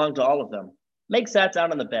 Kirby belonged to all of them. Meg sat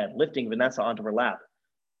down on the bed, lifting Vanessa onto her lap.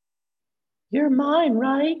 You're mine,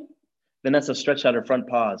 right? Vanessa stretched out her front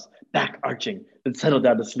paws, back arching, then settled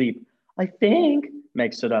down to sleep. I think,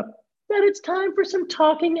 Meg stood up, that it's time for some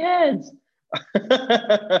talking heads.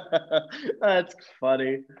 That's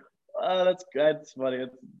funny. That's funny.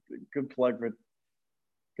 It's a good plug for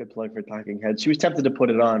Talking Heads. She was tempted to put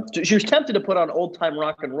it on. She was tempted to put on old time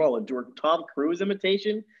rock and roll and do her Tom Cruise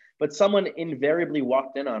imitation, but someone invariably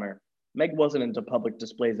walked in on her. Meg wasn't into public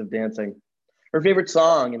displays of dancing. Her favorite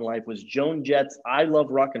song in life was Joan Jett's I Love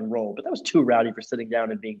Rock and Roll, but that was too rowdy for sitting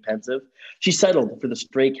down and being pensive. She settled for the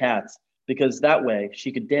Stray Cats because that way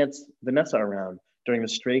she could dance Vanessa around during the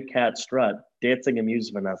Stray Cat strut. Dancing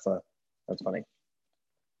amused Vanessa. That's funny.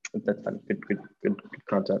 That's funny. Good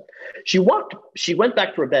content. She went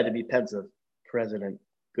back to her bed to be pensive. President.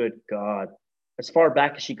 Good God. As far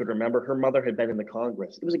back as she could remember, her mother had been in the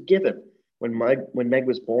Congress. It was a given. When Meg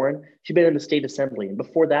was born, she'd been in the state assembly. And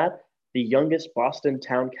before that, the youngest Boston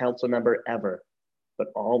town council member ever. But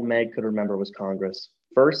all Meg could remember was Congress.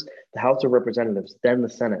 First, the House of Representatives, then the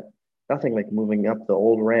Senate. Nothing like moving up the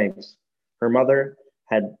old ranks. Her mother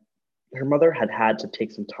had to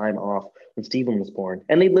take some time off when Stephen was born.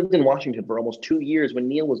 And they lived in Washington for almost 2 years when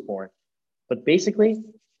Neil was born. But basically,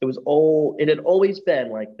 it had always been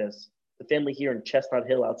like this. The family here in Chestnut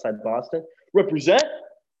Hill outside Boston. Represent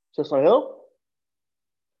Chestnut Hill?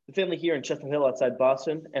 The family here in Chestnut Hill outside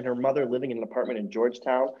Boston and her mother living in an apartment in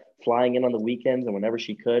Georgetown, flying in on the weekends and whenever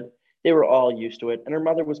she could. They were all used to it. And her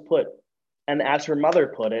mother and as her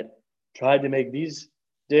mother put it, tried to make these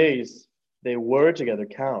days they were together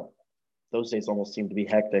count. Those days almost seem to be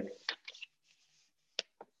hectic.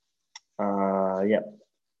 Yeah.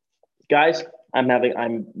 Guys,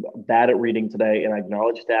 I'm bad at reading today, and I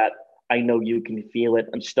acknowledge that. I know you can feel it.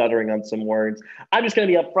 I'm stuttering on some words. I'm just going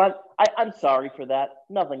to be upfront. I'm sorry for that.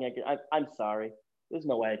 I'm sorry. There's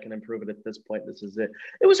no way I can improve it at this point. This is it.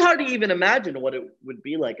 It was hard to even imagine what it would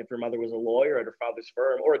be like if her mother was a lawyer at her father's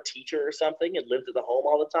firm or a teacher or something and lived at the home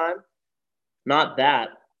all the time. Not that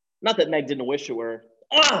Meg didn't wish it were.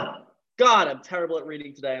 Ah! God, I'm terrible at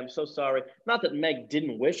reading today. I'm so sorry. Not that Meg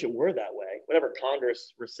didn't wish it were that way. Whenever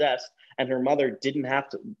Congress recessed and her mother didn't have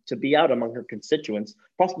to be out among her constituents,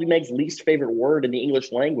 possibly Meg's least favorite word in the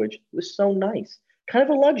English language, it was so nice. Kind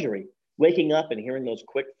of a luxury. Waking up and hearing those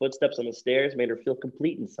quick footsteps on the stairs made her feel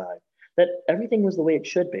complete inside. That everything was the way it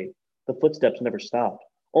should be. The footsteps never stopped,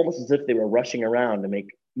 almost as if they were rushing around to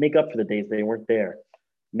make up for the days they weren't there.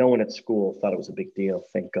 No one at school thought it was a big deal,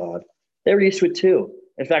 thank God. They were used to it too.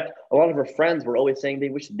 In fact, a lot of her friends were always saying they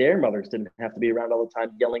wish their mothers didn't have to be around all the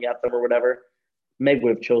time yelling at them or whatever. Meg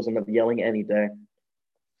would have chosen not yelling any day.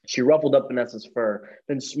 She ruffled up Vanessa's fur,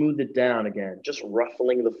 then smoothed it down again, just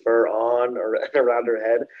ruffling the fur on or around her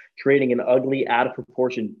head, creating an ugly, out of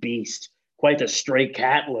proportion beast, quite a stray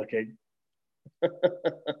cat looking.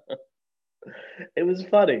 It was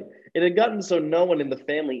funny. It had gotten so no one in the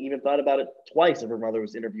family even thought about it twice if her mother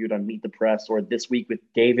was interviewed on Meet the Press or This Week with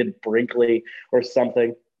David Brinkley or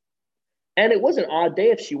something. And it was an odd day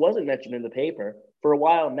if she wasn't mentioned in the paper. For a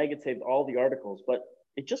while, Meg had saved all the articles, but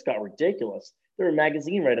it just got ridiculous. There were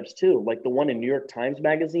magazine write-ups too, like the one in New York Times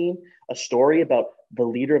Magazine, a story about the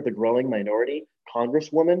leader of the growing minority,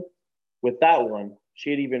 Congresswoman. With that one,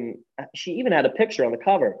 she even had a picture on the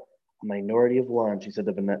cover. A minority of one, she said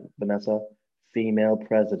to Vanessa, female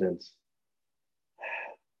presidents.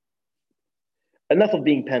 Enough of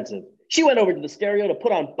being pensive. She went over to the stereo to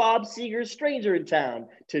put on Bob Seger's Stranger in Town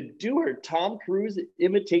to do her Tom Cruise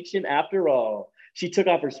imitation after all. She took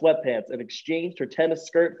off her sweatpants and exchanged her tennis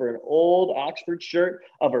skirt for an old Oxford shirt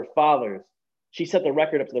of her father's. She set the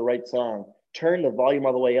record up to the right song, turned the volume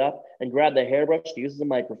all the way up, and grabbed the hairbrush to use as a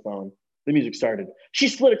microphone. The music started. She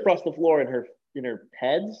slid across the floor in her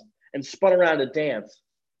heads and spun around to dance.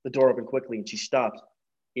 The door opened quickly and she stopped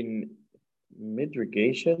in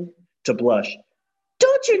midrigation to blush.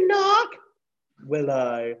 Don't you knock?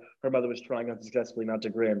 Her mother was trying unsuccessfully not to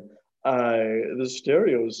grin. The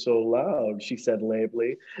stereo is so loud, she said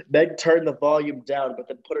lamely. Meg turned the volume down, but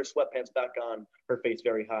then put her sweatpants back on, her face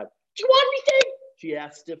very hot. Do you want anything? she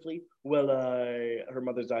asked stiffly. Well, her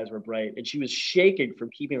mother's eyes were bright, and she was shaking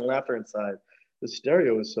from keeping laughter inside. The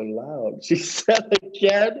stereo was so loud. She said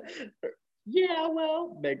again. Yeah,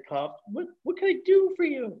 well, Meg coughed. What can I do for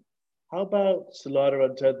you? How about Slaughter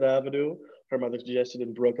on 10th Avenue? Her mother suggested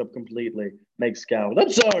and broke up completely. Meg scowled.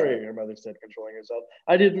 I'm sorry, her mother said, controlling herself.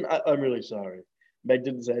 I'm really sorry. Meg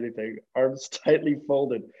didn't say anything, arms tightly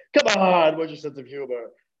folded. Come on, what's your sense of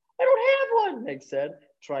humor? I don't have one, Meg said,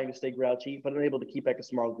 trying to stay grouchy, but unable to keep back a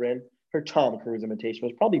small grin. Her Tom Cruise imitation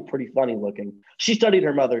was probably pretty funny looking. She studied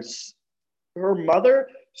her mother,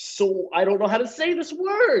 so I don't know how to say this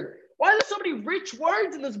word. Why are there so many rich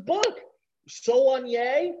words in this book?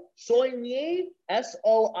 Soigné, Soigne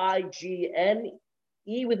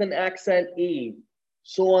with an accent E.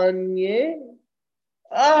 Soigné.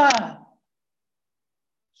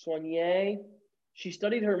 Soigné. She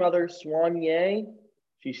studied her mother, Soigné.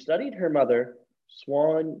 She studied her mother,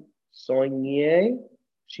 Soigné.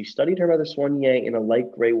 She studied her mother, Soigné, in a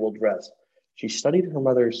light gray wool dress. She studied her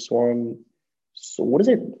mother, So what does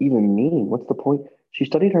it even mean? What's the point? She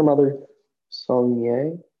studied her mother,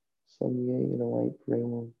 Soigné in a light gray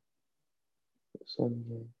wool.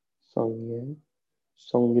 Soigné, Songni,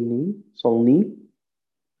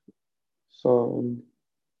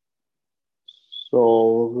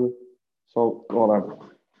 hold on.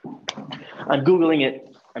 I'm Googling it.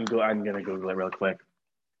 I'm gonna Google it real quick.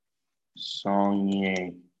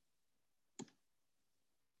 Songye.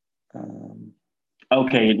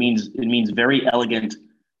 Okay, it means very elegant,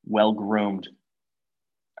 well groomed.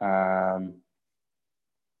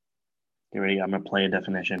 Here we go. I'm gonna play a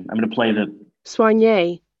definition. I'm gonna play the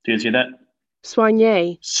Soigné. Do you see that?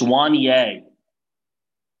 Soigné. Soigné.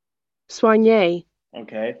 Soigné.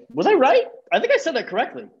 Okay. Was I right? I think I said that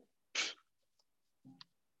correctly.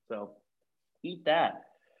 So, eat that.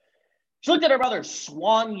 She looked at her brother,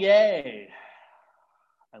 Soigné.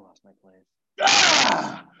 I lost my place.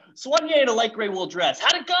 Soigné in a light gray wool dress.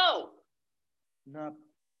 How'd it go? Not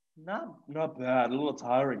bad. A little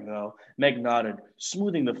tiring, though. Meg nodded,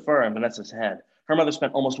 smoothing the fur on Vanessa's head. Her mother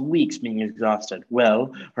spent almost weeks being exhausted.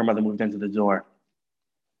 Well, her mother moved toward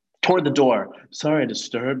the door. Sorry I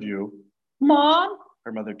disturbed you. Mom?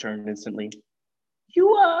 Her mother turned instantly. You,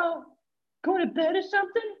 going to bed or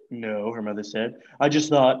something? No, her mother said. I just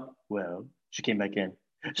thought, well, she came back in.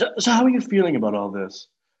 So how are you feeling about all this?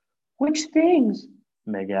 Which things?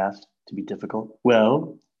 Meg asked, to be difficult.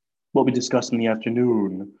 Well, what we discussed in the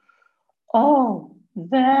afternoon. Oh,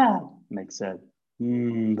 that, Meg said.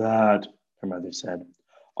 That, her mother said.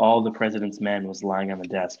 All the President's Men was lying on the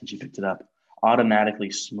desk, and she picked it up, automatically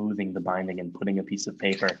smoothing the binding and putting a piece of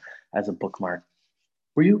paper as a bookmark.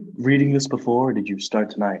 Were you reading this before, or did you start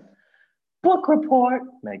tonight? Book report,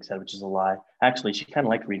 Meg said, which is a lie. Actually, she kind of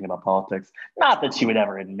liked reading about politics. Not that she would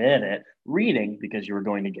ever admit it. Reading, because you were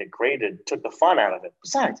going to get graded, took the fun out of it.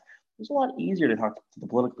 Besides, it was a lot easier to talk to the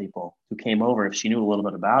political people who came over if she knew a little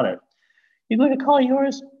bit about it. You going to call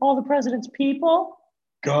yours All the President's People?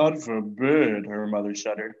 God forbid, her mother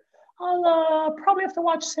shuddered. I'll probably have to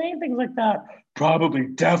watch saying things like that. Probably,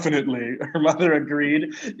 definitely, her mother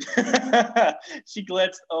agreed. She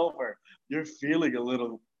glanced over. You're feeling a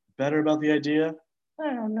little better about the idea?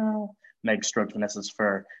 I don't know. Meg stroked Vanessa's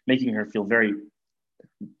fur, making her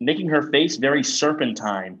face very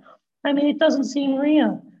serpentine. I mean, it doesn't seem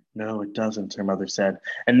real. No, it doesn't, her mother said.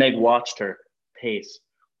 And Meg watched her pace,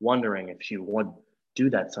 wondering if she would do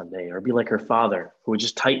that someday or be like her father, who would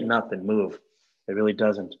just tighten up and move. It really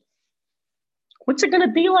doesn't. What's it going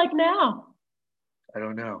to be like now? I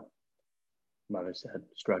don't know, Mother said,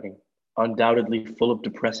 shrugging. Undoubtedly full of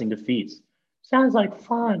depressing defeats. Sounds like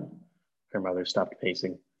fun. Her mother stopped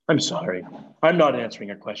pacing. I'm sorry. I'm not answering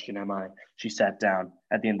your question, am I? She sat down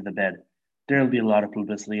at the end of the bed. There'll be a lot of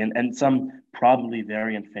publicity and some probably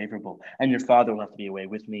very unfavorable. And your father will have to be away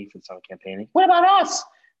with me for the summer campaigning. What about us?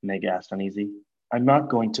 Meg asked uneasy. I'm not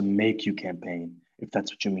going to make you campaign, if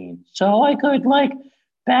that's what you mean. So I could,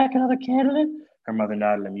 back another candidate? Her mother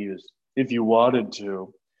nodded, amused. If you wanted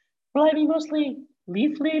to. Will I be mostly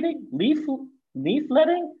leafletting?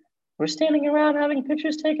 We're standing around having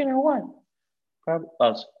pictures taken or what?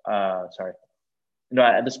 Sorry. No,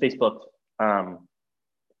 I had the space booked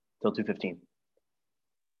till 2:15.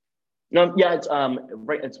 No, yeah, it's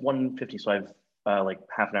right. It's 1:50, so I have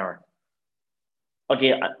half an hour.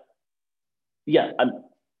 Okay, I'm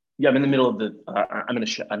in the middle of the.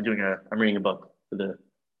 I'm reading a book for the.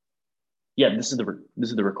 Yeah, this is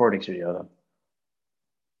the recording studio though.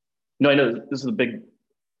 No, I know this is the big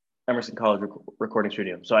Emerson College recording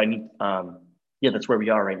studio. So I need, that's where we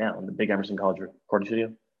are right now in the big Emerson College recording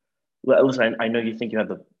studio. Listen, I know you think you have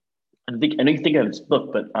I know you think you have this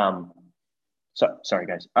book, but Sorry,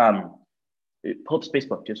 guys. Pull up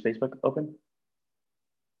Facebook. Do you have Facebook open?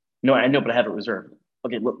 No, I know, but I have it reserved.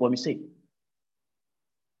 Okay, let me see.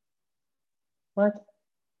 What?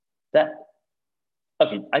 That?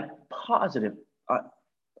 Okay, I'm positive.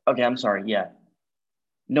 Okay, I'm sorry. Yeah.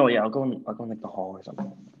 No, yeah, I'll go in like the hall or something.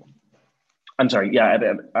 I'm sorry. Yeah,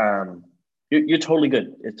 you're totally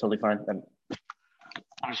good. It's totally fine.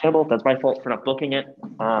 Understandable. That's my fault for not booking it.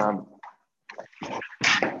 I'm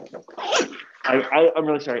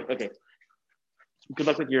really sorry. Okay. Good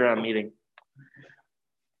luck with your meeting.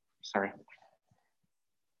 Sorry.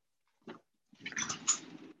 Sorry,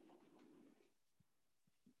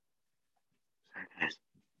 guys.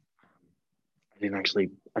 I didn't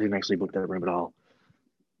actually book that room at all.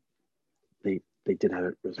 They did have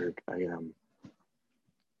it reserved.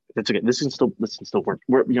 That's okay. This can still work.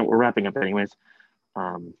 We're wrapping up anyways.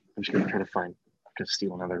 I'm just gonna try to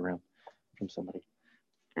steal another room from somebody,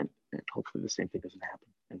 and hopefully the same thing doesn't happen,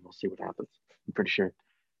 and we'll see what happens. I'm pretty sure.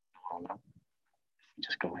 Oh no,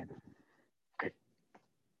 just go in. Okay.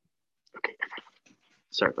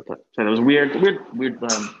 Sorry about that. Sorry, that was weird.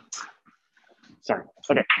 Sorry.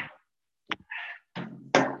 Okay.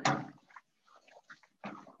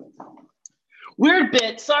 Weird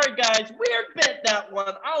bit. Sorry, guys. Weird bit, that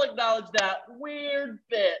one. I'll acknowledge that. Weird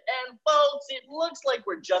bit. And, folks, it looks like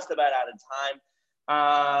we're just about out of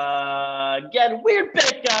time. Again, weird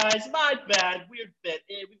bit, guys. My bad. Weird bit.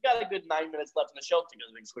 We've got a good 9 minutes left in the show to go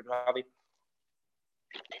to the quick hobby.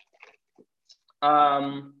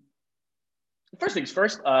 First things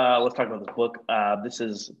first, let's talk about this book. This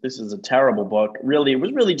is a terrible book. Really, it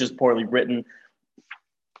was really just poorly written.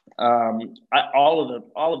 All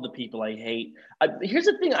of the people I hate. Here's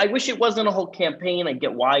the thing. I wish it wasn't a whole campaign. I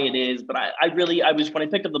get why it is, but I was, when I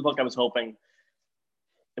picked up the book, I was hoping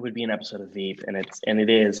it would be an episode of Veep, and it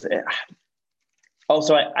is.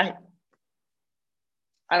 Also, I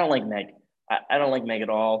don't like Meg. I don't like Meg at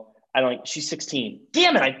all. She's 16.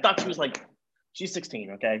 Damn it! I thought she was like, she's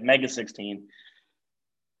 16. Okay, Meg is 16.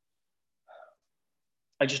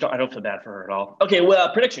 I don't feel bad for her at all. Okay,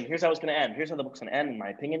 well, prediction. Here's how it's going to end. Here's how the book's going to end, in my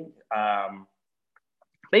opinion.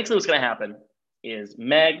 Basically, what's going to happen is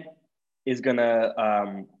Meg is going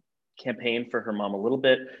to campaign for her mom a little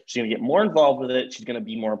bit. She's going to get more involved with it. She's going to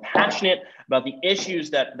be more passionate about the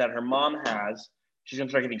issues that her mom has. She's going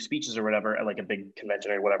to start giving speeches or whatever at like a big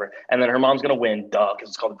convention or whatever. And then her mom's going to win, because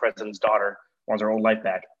it's called The President's Daughter. Wants her own life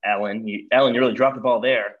back. Ellen, you really dropped the ball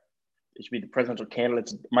there. It should be the presidential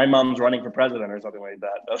candidates. My mom's running for president or something like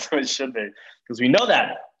that. That's what it should be, because we know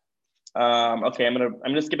that. Okay, I'm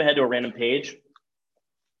gonna skip ahead to a random page.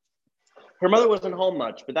 Her mother wasn't home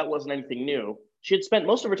much, but that wasn't anything new. She had spent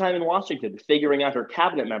most of her time in Washington figuring out her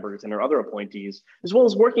cabinet members and her other appointees, as well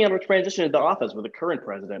as working on her transition into office with the current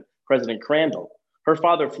president, President Crandall. Her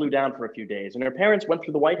father flew down for a few days, and her parents went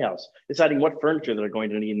through the White House, deciding what furniture they're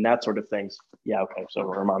going to need and that sort of things. Yeah, okay, so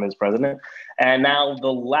her mom is president. And now the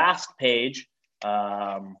last page.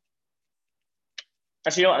 Actually,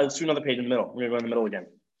 let's do another page in the middle. We're going to go in the middle again.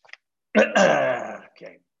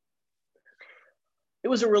 Okay. It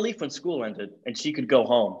was a relief when school ended, and she could go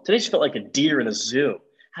home. Today, she felt like a deer in a zoo,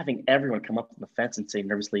 having everyone come up to the fence and say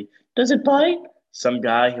nervously, "Does it bite?" Some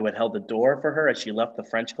guy who had held the door for her as she left the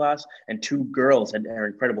French class, and two girls had her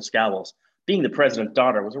incredible scowls. Being the president's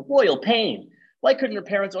daughter was a royal pain. Why couldn't her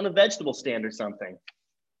parents own a vegetable stand or something?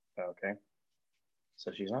 Okay.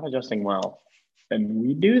 So she's not adjusting well. And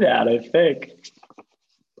we do that, I think.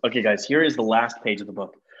 Okay, guys, here is the last page of the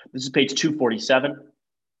book. This is page 247.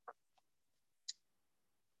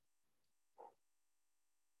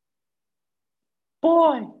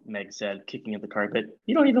 Boy, Meg said, kicking at the carpet,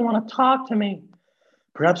 you don't even want to talk to me.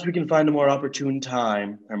 Perhaps we can find a more opportune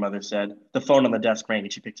time, her mother said. The phone on the desk rang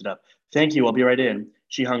and she picked it up. Thank you, I'll be right in.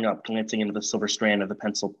 She hung up, glancing into the silver strand of the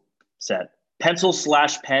pencil set.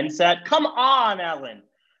 Pencil/pen set? Come on, Ellen!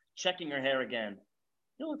 Checking her hair again.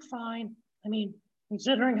 You look fine. I mean,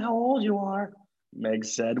 considering how old you are. Meg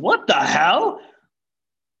said, what the hell?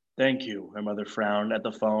 Thank you, her mother frowned at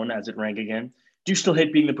the phone as it rang again. Do you still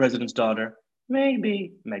hate being the president's daughter?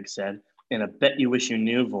 Maybe, Meg said, in a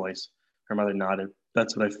bet-you-wish-you-knew voice. Her mother nodded.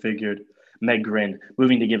 That's what I figured. Meg grinned,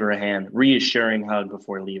 moving to give her a hand, reassuring hug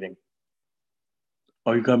before leaving.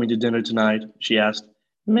 Are you coming to dinner tonight? She asked.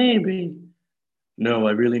 Maybe. No,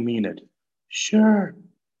 I really mean it. Sure.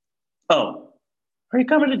 Oh, are you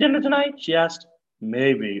coming to dinner tonight? She asked.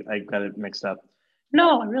 Maybe. I got it mixed up.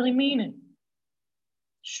 No, I really mean it.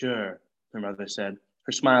 Sure, her mother said.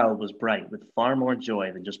 Her smile was bright with far more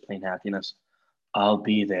joy than just plain happiness. I'll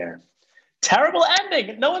be there. Terrible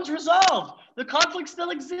ending. No one's resolved. The conflict still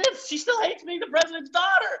exists. She still hates being the president's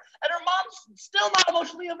daughter, and her mom's still not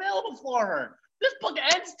emotionally available for her. This book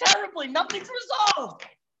ends terribly. Nothing's resolved.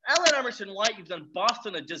 Ellen Emerson White, you've done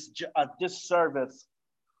Boston a disservice.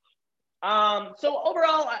 So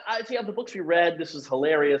overall, I see of the books we read, this was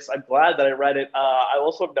hilarious. I'm glad that I read it. I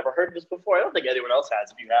also have never heard of this before. I don't think anyone else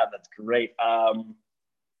has. If you have, that's great.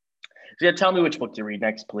 So yeah, tell me which book to read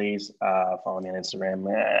next, please. Follow me on Instagram.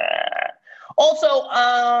 Also,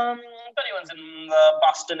 if anyone's in the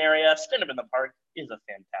Boston area, Stand Up in the Park is a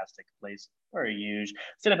fantastic place. Very huge.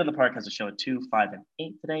 Stand Up in the Park has a show at 2, 5, and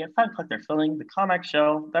 8 today. At 5 o'clock, they're filming the Comic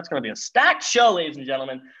Show. That's going to be a stacked show, ladies and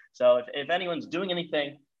gentlemen. So if anyone's doing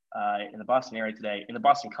anything in the Boston area today, in the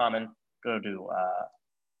Boston Common, go to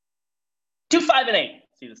 2, 5, and 8.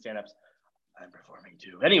 See the stand-ups. I'm performing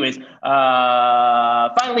too. Anyways,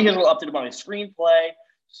 finally, here's a little update about my screenplay.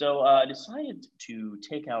 So I decided to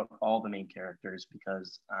take out all the main characters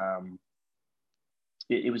because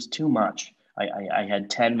it was too much. I had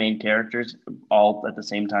 10 main characters all at the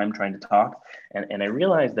same time trying to talk. And I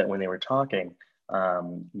realized that when they were talking,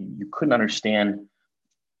 you couldn't understand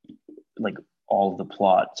like all of the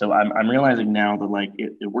plot. So I'm realizing now that like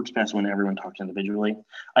it works best when everyone talks individually.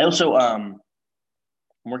 I also I'm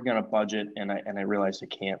working on a budget and I realized I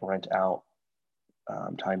can't rent out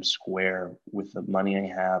Times Square with the money I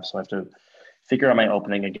have. So I have to figure out my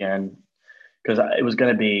opening again because it was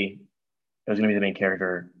gonna be the main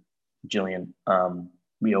character, Jillian.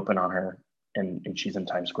 We open on her and she's in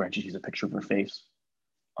Times Square and she sees a picture of her face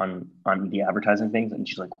on the advertising things and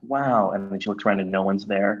she's like, wow. And then she looks around and no one's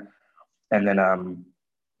there. And then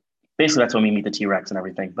basically that's when we meet the T-Rex and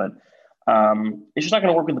everything. But it's just not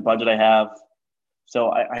gonna work with the budget I have.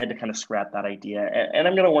 So I had to kind of scrap that idea. And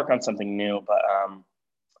I'm gonna work on something new, but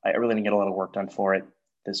I really didn't get a lot of work done for it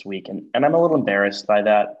this week. And I'm a little embarrassed by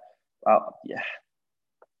that. Yeah,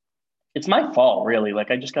 it's my fault, really. Like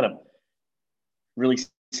I just gotta really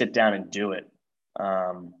sit down and do it.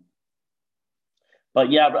 But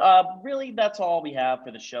yeah, really that's all we have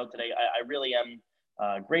for the show today. I really am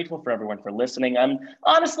grateful for everyone for listening.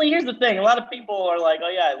 Honestly, here's the thing. A lot of people are like, oh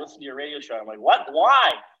yeah, I listened to your radio show. I'm like, what?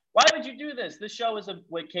 Why? Why would you do this? This show is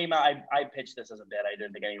what came out. I pitched this as a bit. I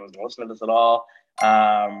didn't think anyone was going to listen to this at all.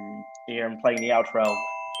 Here I'm playing the outro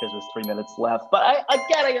because there's 3 minutes left. But I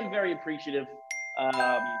am very appreciative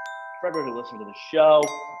for everyone who listened to the show.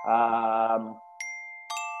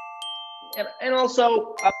 And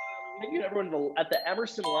also, thank you to everyone at the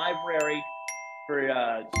Emerson Library for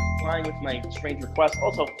flying with my strange request.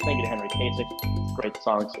 Also, thank you to Henry Kasich. Great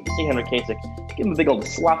songs. So to see Henry Kasich, give him a big old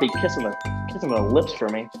sloppy kiss on the lips for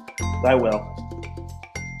me. I will.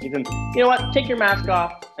 Even, you know what? Take your mask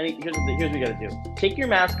off. Here's what you gotta do. Take your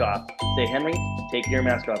mask off. Say, Henry, take your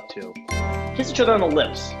mask off too. Kiss each other on the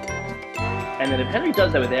lips. And then if Henry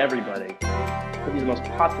does that with everybody, he'll be the most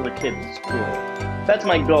popular kid in school. That's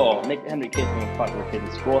my goal. Make Henry Kasich the most popular kid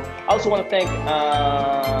in school. I also want to thank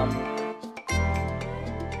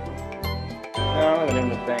no, I'm not even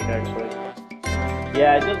to thank, actually.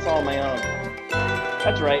 Yeah, I did this all on my own.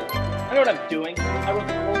 That's right. I know what I'm doing. I wrote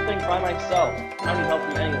the whole thing by myself. I don't need help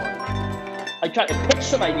from anyone. I tried to pitch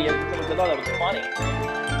some ideas and someone said, oh, that was funny.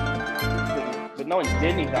 But no one did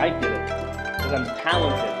anything. I did it. Because I'm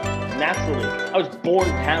talented. Naturally. I was born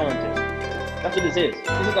talented. That's what this is.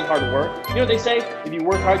 This isn't hard work. You know what they say? If you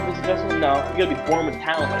work hard to be successful? No. You gotta be born with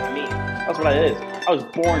talent like me. That's what it is. I was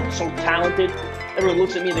born so talented. Everyone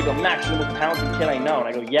looks at me and they go, Max, you're the most talented kid I know. And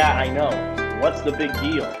I go, yeah, I know. What's the big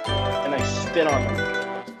deal? And I spit on them.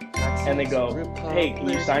 And they go, hey, can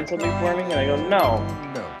you sign something for me? And I go, no,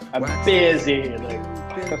 I'm busy. And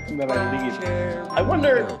then I leave. I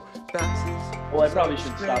wonder, well, I probably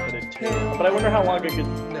should stop at it too. But I wonder how long I could,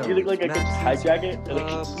 do you think like I could just hijack it? And I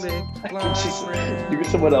could just do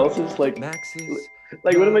someone else's, like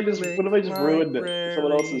what if I just ruined it?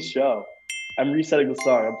 Someone else's show. I'm resetting the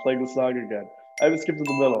song. I'm playing the song again. I haven't skipped in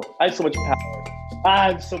the middle. I have so much power.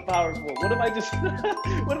 I'm so powerful. What if I just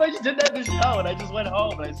did that in the show and I just went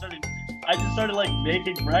home and I just started like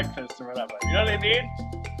making breakfast or whatever. You know what I mean?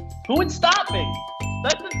 Who would stop me?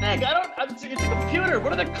 That's the thing. It's a computer.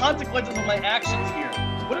 What are the consequences of my actions here?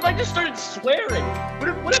 What if I just started swearing?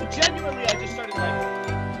 What if genuinely I just started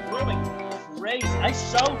like going crazy? I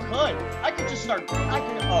so could. I could just start.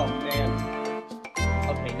 Oh man.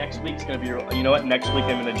 Okay, next week's gonna be. You know what? Next week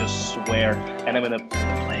I'm gonna just swear and I'm gonna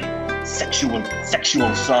play sexual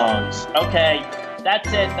songs. Okay, that's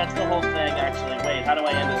it. That's the whole thing.